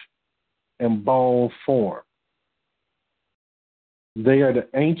flesh and bone form. They are the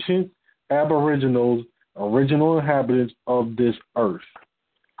ancient aboriginals, original inhabitants of this earth.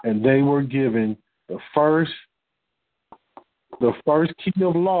 And they were given the first key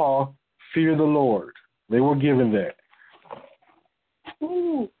of law, fear the Lord. They were given that.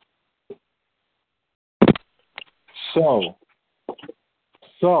 Ooh. So,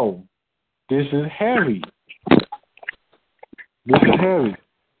 this is heavy. This is heavy.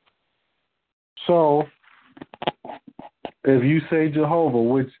 So, if you say Jehovah,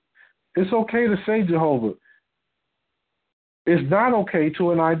 which it's okay to say Jehovah, it's not okay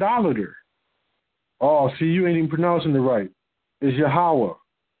to an idolater. Oh, see, you ain't even pronouncing it right. It's Yahweh.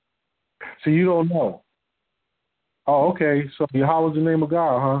 So you don't know. Oh, okay, so Yahweh's the name of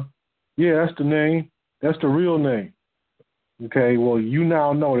God, huh? Yeah, that's the name. That's the real name. Okay, well, you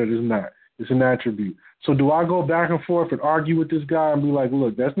now know that it's not. It's an attribute. So do I go back and forth and argue with this guy and be like,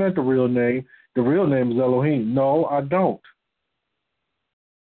 look, that's not the real name. The real name is Elohim. No, I don't.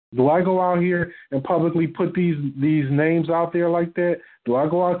 Do I go out here and publicly put these names out there like that? Do I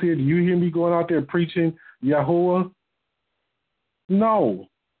go out there? Do you hear me going out there preaching Yahuwah? No.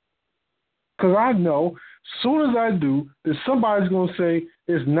 Because I know, as soon as I do, that somebody's going to say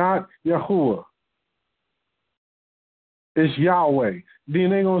it's not Yahuwah. It's Yahweh. Then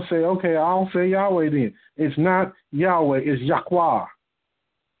they're going to say, okay, I'll say Yahweh then. It's not Yahweh, it's Yahweh.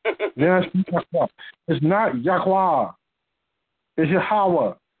 Then I speak Yahweh. It's not Yahweh. It's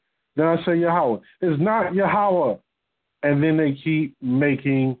Yahweh. Then I say Yahweh. It's not Yahweh. And then they keep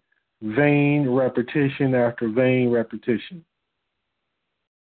making vain repetition after vain repetition.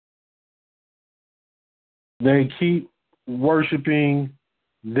 They keep worshiping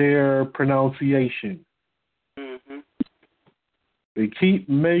their pronunciation. Mm-hmm. They keep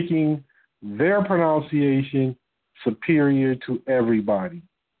making their pronunciation superior to everybody.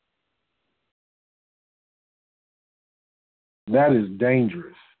 That is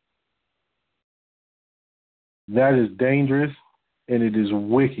dangerous. That is dangerous, and it is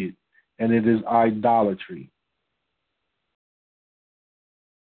wicked, and it is idolatry.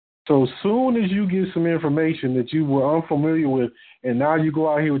 So soon as you get some information that you were unfamiliar with, and now you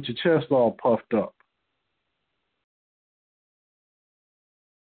go out here with your chest all puffed up,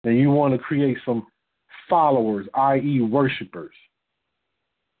 and you want to create some followers, i.e. worshipers.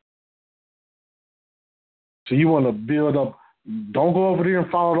 So you want to build up, don't go over there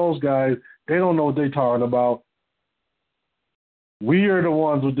and follow those guys. They don't know what they're talking about. We are the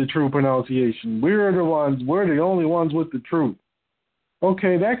ones with the true pronunciation. We're the only ones with the truth.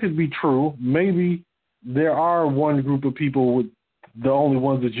 Okay, that could be true. Maybe there are one group of people with the only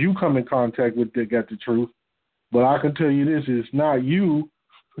ones that you come in contact with that got the truth. But I can tell you this, it's not you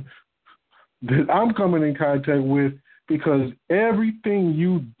that I'm coming in contact with, because everything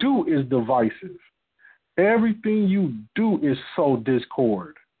you do is divisive. Everything you do is sow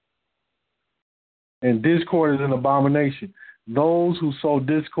discord. And discord is an abomination. Those who sow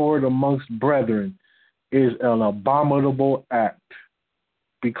discord amongst brethren is an abominable act,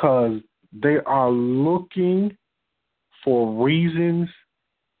 because they are looking for reasons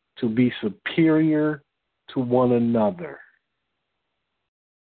to be superior to one another.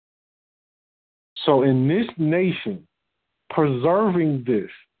 So in this nation, preserving this,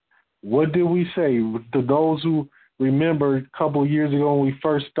 what did we say? To those who remember a couple of years ago when we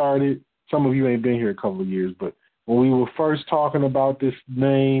first started, some of you ain't been here a couple of years, but when we were first talking about this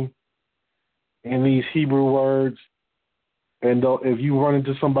name and these Hebrew words, and if you run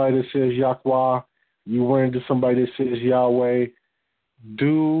into somebody that says Yahweh, you run into somebody that says Yahweh,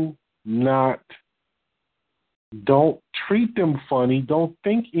 don't treat them funny. Don't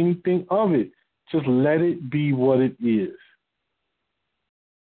think anything of it. Just let it be what it is.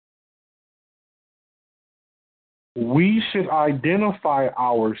 We should identify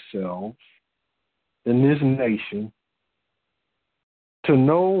ourselves in this nation to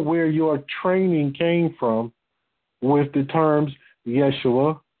know where your training came from with the terms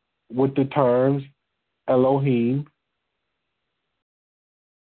Yeshua, with the terms Elohim,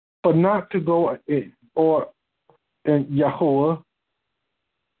 but not to go, or Yahuwah,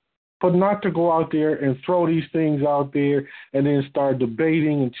 but not to go out there and throw these things out there and then start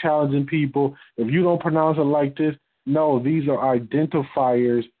debating and challenging people. If you don't pronounce it like this, no, these are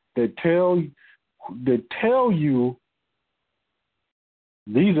identifiers that tell you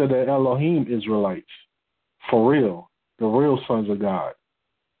these are the Elohim Israelites, for real, the real sons of God,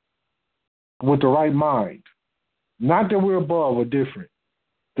 with the right mind. Not that we're above or different.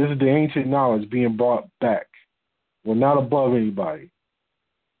 This is the ancient knowledge being brought back. We're not above anybody.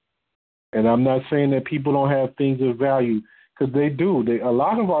 And I'm not saying that people don't have things of value, because they do. A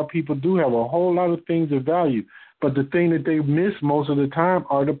lot of our people do have a whole lot of things of value. But the thing that they miss most of the time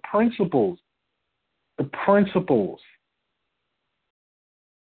are the principles. The principles.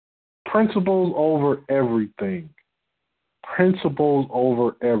 Principles over everything. Principles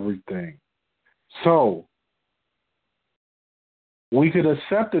over everything. So, we could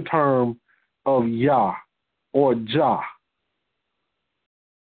accept the term of Yah or Jah.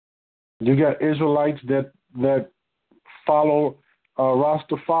 You got Israelites that follow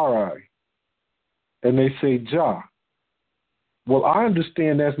Rastafari, and they say Jah. Well, I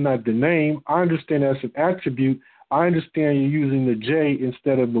understand that's not the name. I understand that's an attribute. I understand you're using the J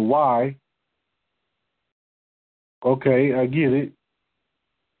instead of the Y. Okay, I get it.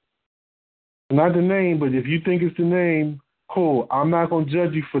 Not the name, but if you think it's the name, cool. I'm not going to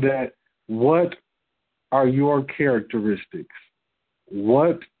judge you for that. What are your characteristics?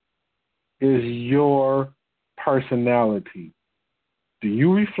 What is your personality? Do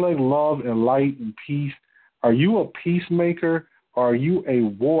you reflect love and light and peace? Are you a peacemaker, or are you a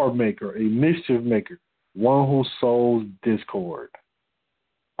war maker, a mischief maker, one who sows discord?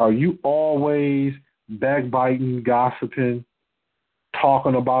 Are you always backbiting, gossiping,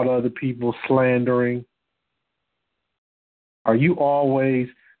 talking about other people, slandering? Are you always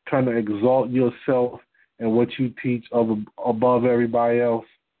trying to exalt yourself and what you teach above everybody else?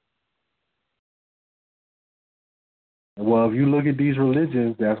 Well, if you look at these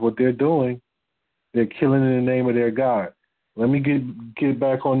religions, that's what they're doing. They're killing in the name of their God. Let me get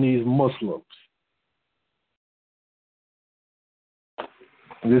back on these Muslims.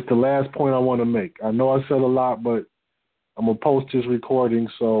 This is the last point I want to make. I know I said a lot, but I'm going to post this recording,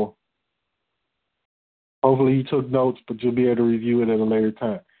 so hopefully you took notes, but you'll be able to review it at a later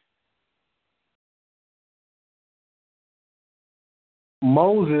time.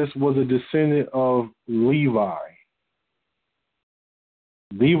 Moses was a descendant of Levi.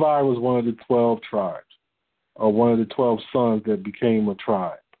 Levi was one of the 12 tribes, or one of the 12 sons that became a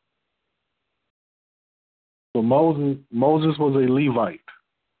tribe. So Moses was a Levite.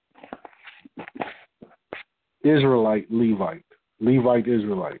 Israelite.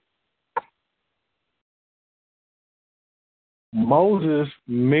 Moses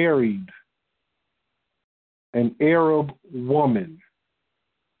married an Arab woman,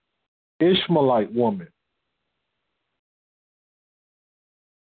 Ishmaelite woman.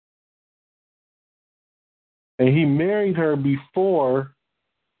 And he married her before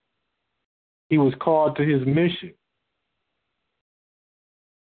he was called to his mission.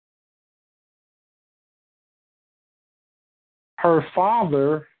 Her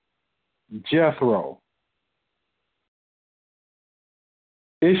father, Jethro,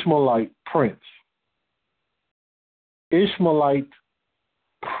 Ishmaelite prince, Ishmaelite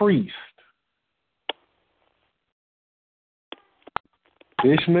priest.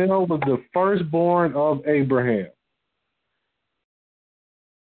 Ishmael was the firstborn of Abraham.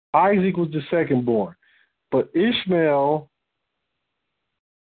 Isaac was the secondborn. But Ishmael,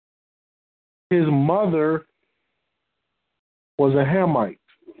 his mother was a Hamite.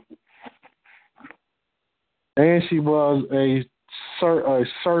 And she was a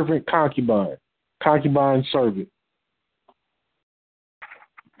servant concubine servant.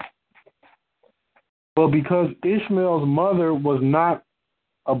 But because Ishmael's mother was not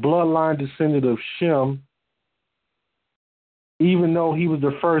a bloodline descendant of Shem, even though he was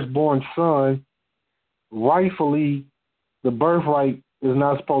the firstborn son, rightfully the birthright is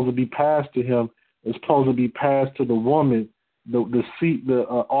not supposed to be passed to him. It's supposed to be passed to the woman, the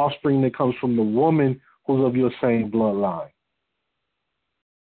offspring that comes from the woman who's of your same bloodline.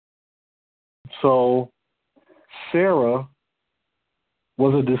 So Sarah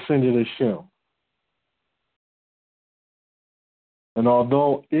was a descendant of Shem. And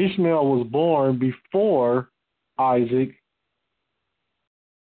although Ishmael was born before Isaac,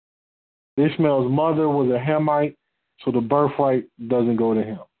 Ishmael's mother was a Hamite, so the birthright doesn't go to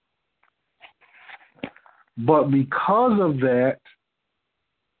him. But because of that,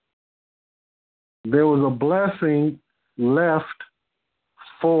 there was a blessing left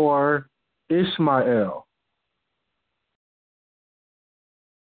for Ishmael.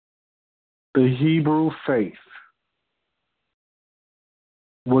 The Hebrew faith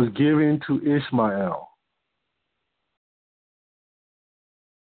was given to Ishmael.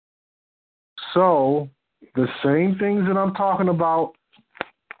 So, the same things that I'm talking about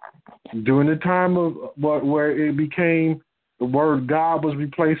during the time of where it became the word God was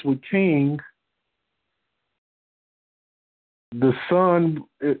replaced with king, the son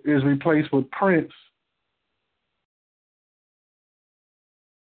is replaced with prince.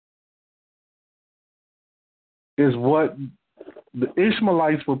 Is what the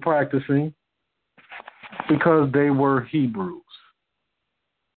Ishmaelites were practicing because they were Hebrews.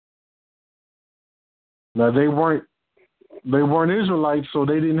 Now they weren't Israelites, so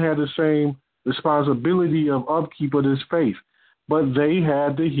they didn't have the same responsibility of upkeep of this faith, but they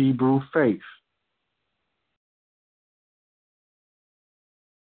had the Hebrew faith.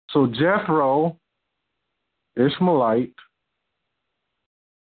 So Jethro, Ishmaelite,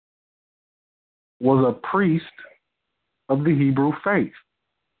 was a priest of the Hebrew faith.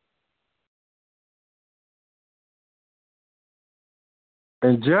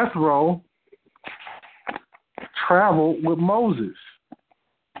 And Jethro traveled with Moses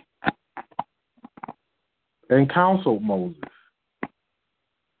and counseled Moses.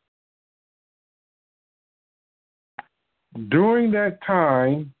 During that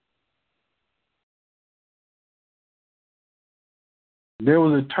time, there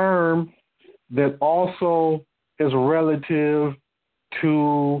was a term that also is relative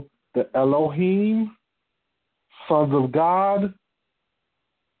to the Elohim, sons of God.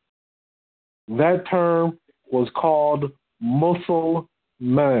 That term was called Musselman.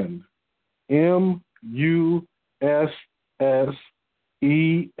 Musselmen.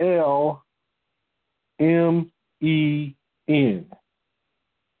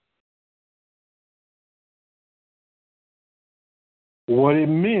 What it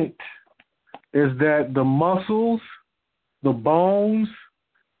meant is that the muscles, the bones,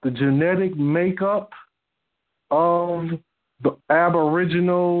 the genetic makeup of The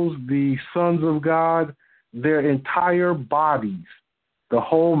aboriginals, the sons of God, their entire bodies, the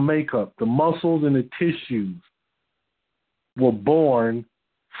whole makeup, the muscles and the tissues were born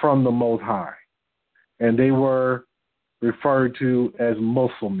from the Most High. And they were referred to as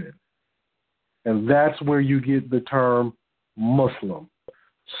Muslims. And that's where you get the term Muslim.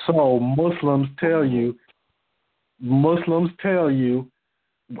 So Muslims tell you,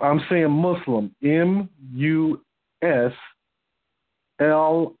 I'm saying Muslim, M-U-S-L-I-M.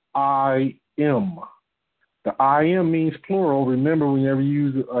 The I-M means plural. Remember, whenever you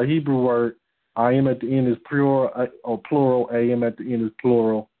use a Hebrew word, I-M at the end is plural, or plural, A-M at the end is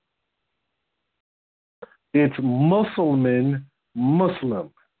plural. It's Muslim,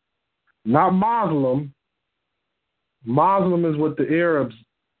 not Muslim. Muslim is what the Arabs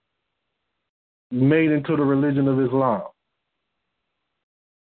made into the religion of Islam.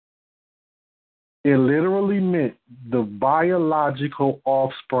 It literally meant the biological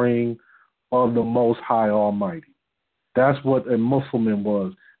offspring of the Most High Almighty. That's what a Muslim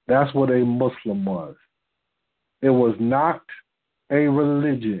was. That's what a Muslim was. It was not a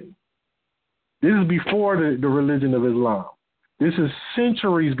religion. This is before the religion of Islam. This is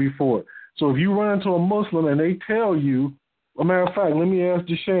centuries before. So if you run into a Muslim and they tell you, a matter of fact, let me ask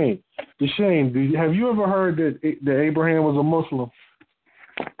Deshane. Deshane, have you ever heard that Abraham was a Muslim?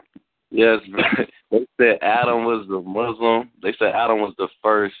 Yes, they said Adam was the Muslim. They said Adam was the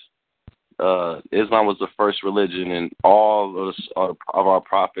first. Islam was the first religion, and all of our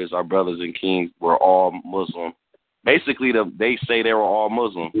prophets, our brothers and kings, were all Muslim. Basically, they say they were all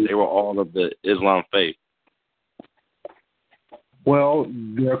Muslim. They were all of the Islam faith. Well,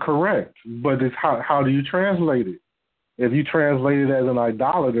 they're correct, but it's how do you translate it? If you translate it as an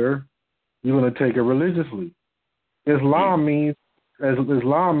idolater, you're going to take it religiously. Islam means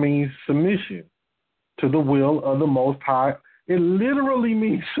submission to the will of the Most High. It literally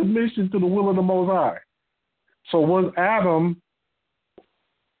means submission to the will of the Most High. So was Adam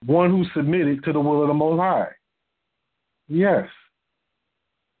one who submitted to the will of the Most High? Yes.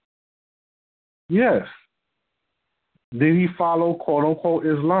 Yes. Did he follow, quote unquote,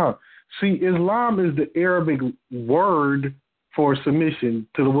 Islam? See, Islam is the Arabic word for submission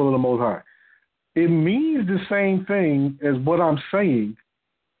to the will of the Most High. It means the same thing as what I'm saying,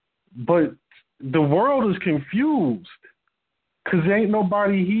 but the world is confused because ain't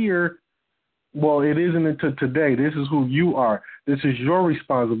nobody here. Well, it isn't until today. This is who you are. This is your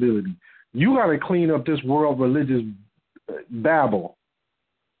responsibility. You got to clean up this world religious babble.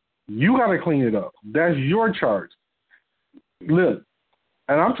 You got to clean it up. That's your charge. Look,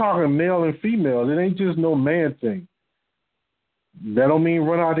 and I'm talking male and female. It ain't just no man thing. That don't mean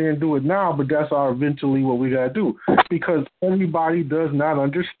run out there and do it now, but that's eventually what we got to do. Because everybody does not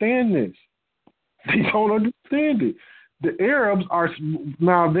understand this. They don't understand it. The Arabs are,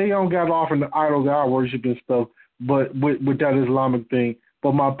 now they don't got off in the idol god worship and stuff, but with that Islamic thing.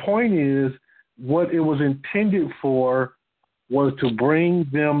 But my point is, what it was intended for was to bring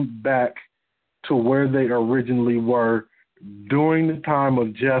them back to where they originally were during the time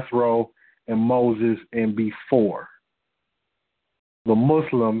of Jethro and Moses and before. The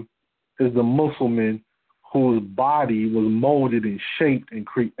Muslim is the Muslim whose body was molded and shaped and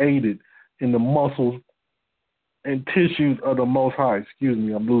created in the muscles and tissues of the Most High. Excuse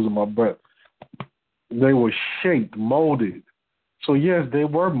me, I'm losing my breath. They were shaped, molded. So yes, they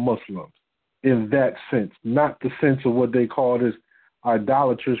were Muslims in that sense, not the sense of what they call this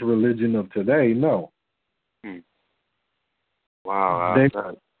idolatrous religion of today. No. Wow.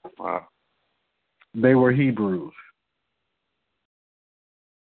 Wow. They were Hebrews.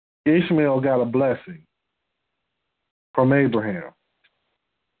 Ishmael got a blessing from Abraham.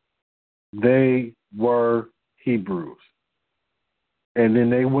 They were Hebrews. And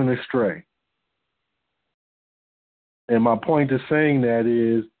then they went astray. And my point of saying that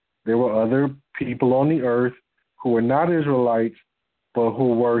is there were other people on the earth who were not Israelites, but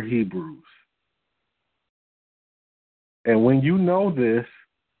who were Hebrews. And when you know this,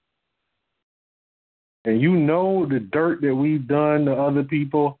 and you know the dirt that we've done to other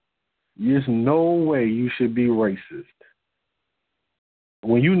people, there's no way you should be racist.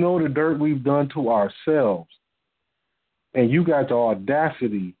 When you know the dirt we've done to ourselves, and you got the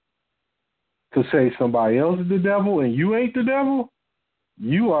audacity to say somebody else is the devil and you ain't the devil,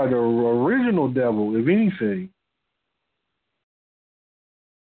 you are the original devil, if anything.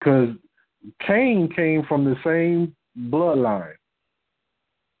 Because Cain came from the same bloodline.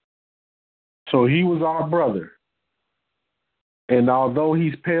 So he was our brother. And although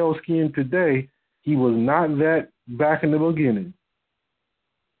he's pale-skinned today, he was not that back in the beginning.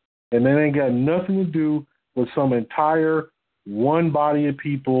 And that ain't got nothing to do with some entire one body of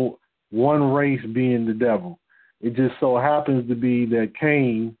people, one race being the devil. It just so happens to be that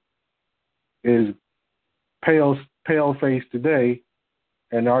Cain is pale face today,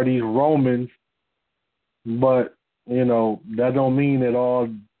 and are these Romans, but that don't mean that all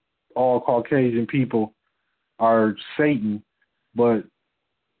Caucasian people are Satan. But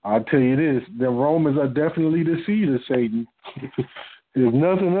I'll tell you this, the Romans are definitely the seed of Satan. There's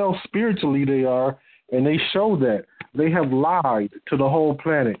nothing else spiritually they are, and they show that. They have lied to the whole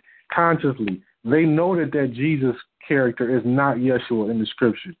planet consciously. They know that Jesus character is not Yeshua in the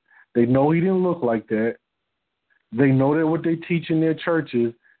scriptures. They know he didn't look like that. They know that what they teach in their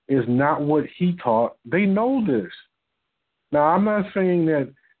churches is not what he taught. They know this. Now, I'm not saying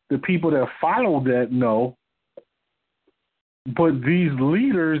that the people that follow that know, but these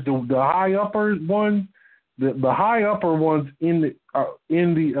leaders, the high upper ones, the high upper ones in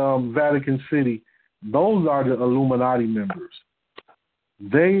the Vatican City, those are the Illuminati members.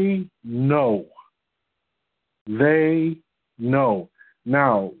 They know. They know.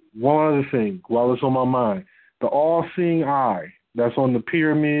 Now, one other thing while it's on my mind, the all-seeing eye that's on the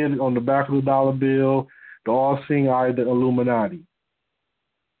pyramid on the back of the dollar bill, the all-seeing eye, the Illuminati.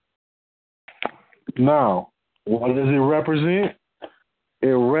 Now, what does it represent? It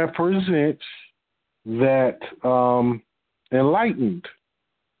represents that enlightened.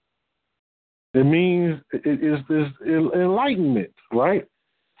 It means it is this enlightenment, right?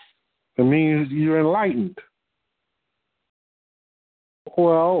 It means you're enlightened.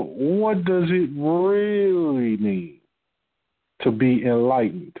 Well, what does it really mean to be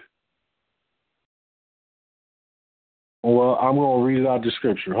enlightened? Well, I'm going to read it out the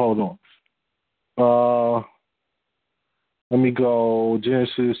scripture. Hold on. Let me go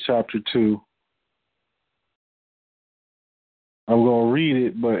Genesis chapter 2. I'm going to read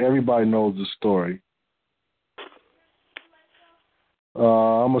it, but everybody knows the story.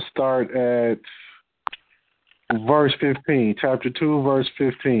 I'm going to start at verse 15, chapter 2, verse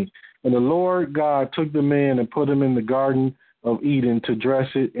 15. And the Lord God took the man and put him in the garden of Eden to dress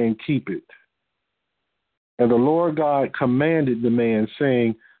it and keep it. And the Lord God commanded the man,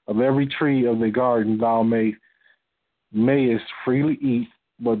 saying, of every tree of the garden thou mayest freely eat,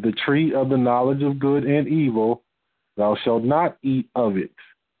 but the tree of the knowledge of good and evil thou shalt not eat of it.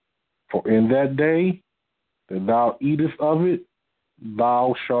 For in that day that thou eatest of it,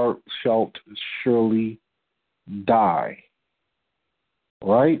 thou shalt surely die.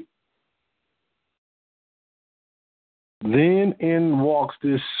 Right? Then in walks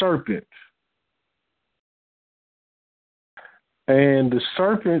this serpent. And the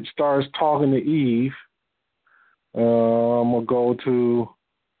serpent starts talking to Eve. I'm going to go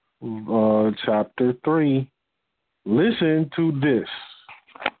to chapter 3. Listen to this.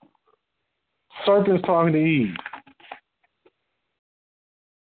 Serpent's talking to Eve.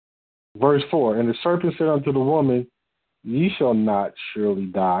 Verse 4, and the serpent said unto the woman, ye shall not surely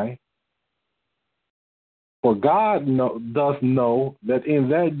die. For God doth know that in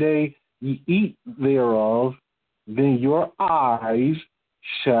that day ye eat thereof, then your eyes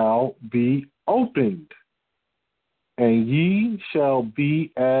shall be opened, and ye shall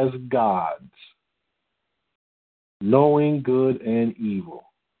be as gods, knowing good and evil.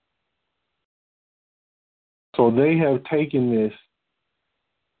 So they have taken this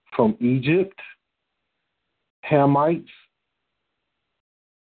from Egypt, Hamites,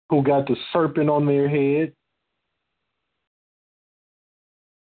 who got the serpent on their head,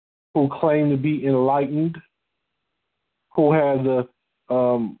 who claim to be enlightened, who have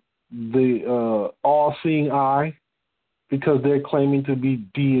the all-seeing eye, because they're claiming to be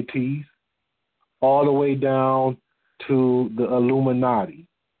deities, all the way down to the Illuminati,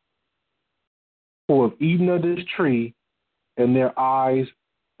 who have eaten of this tree and their eyes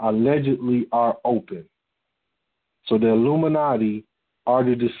allegedly are open. So the Illuminati are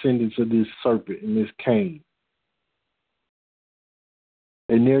the descendants of this serpent and this Cain.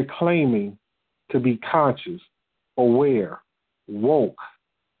 And they're claiming to be conscious, aware, woke.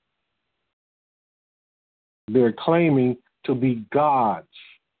 They're claiming to be gods,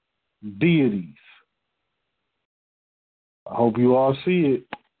 deities. I hope you all see it.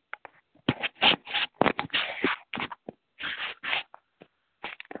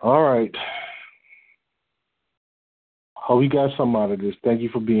 All right. Hope you got something out of this. Thank you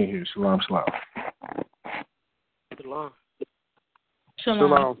for being here. Shalom, shalom. Shalom. Shalom.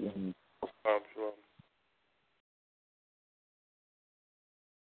 Shalom.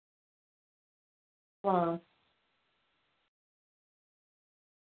 Shalom.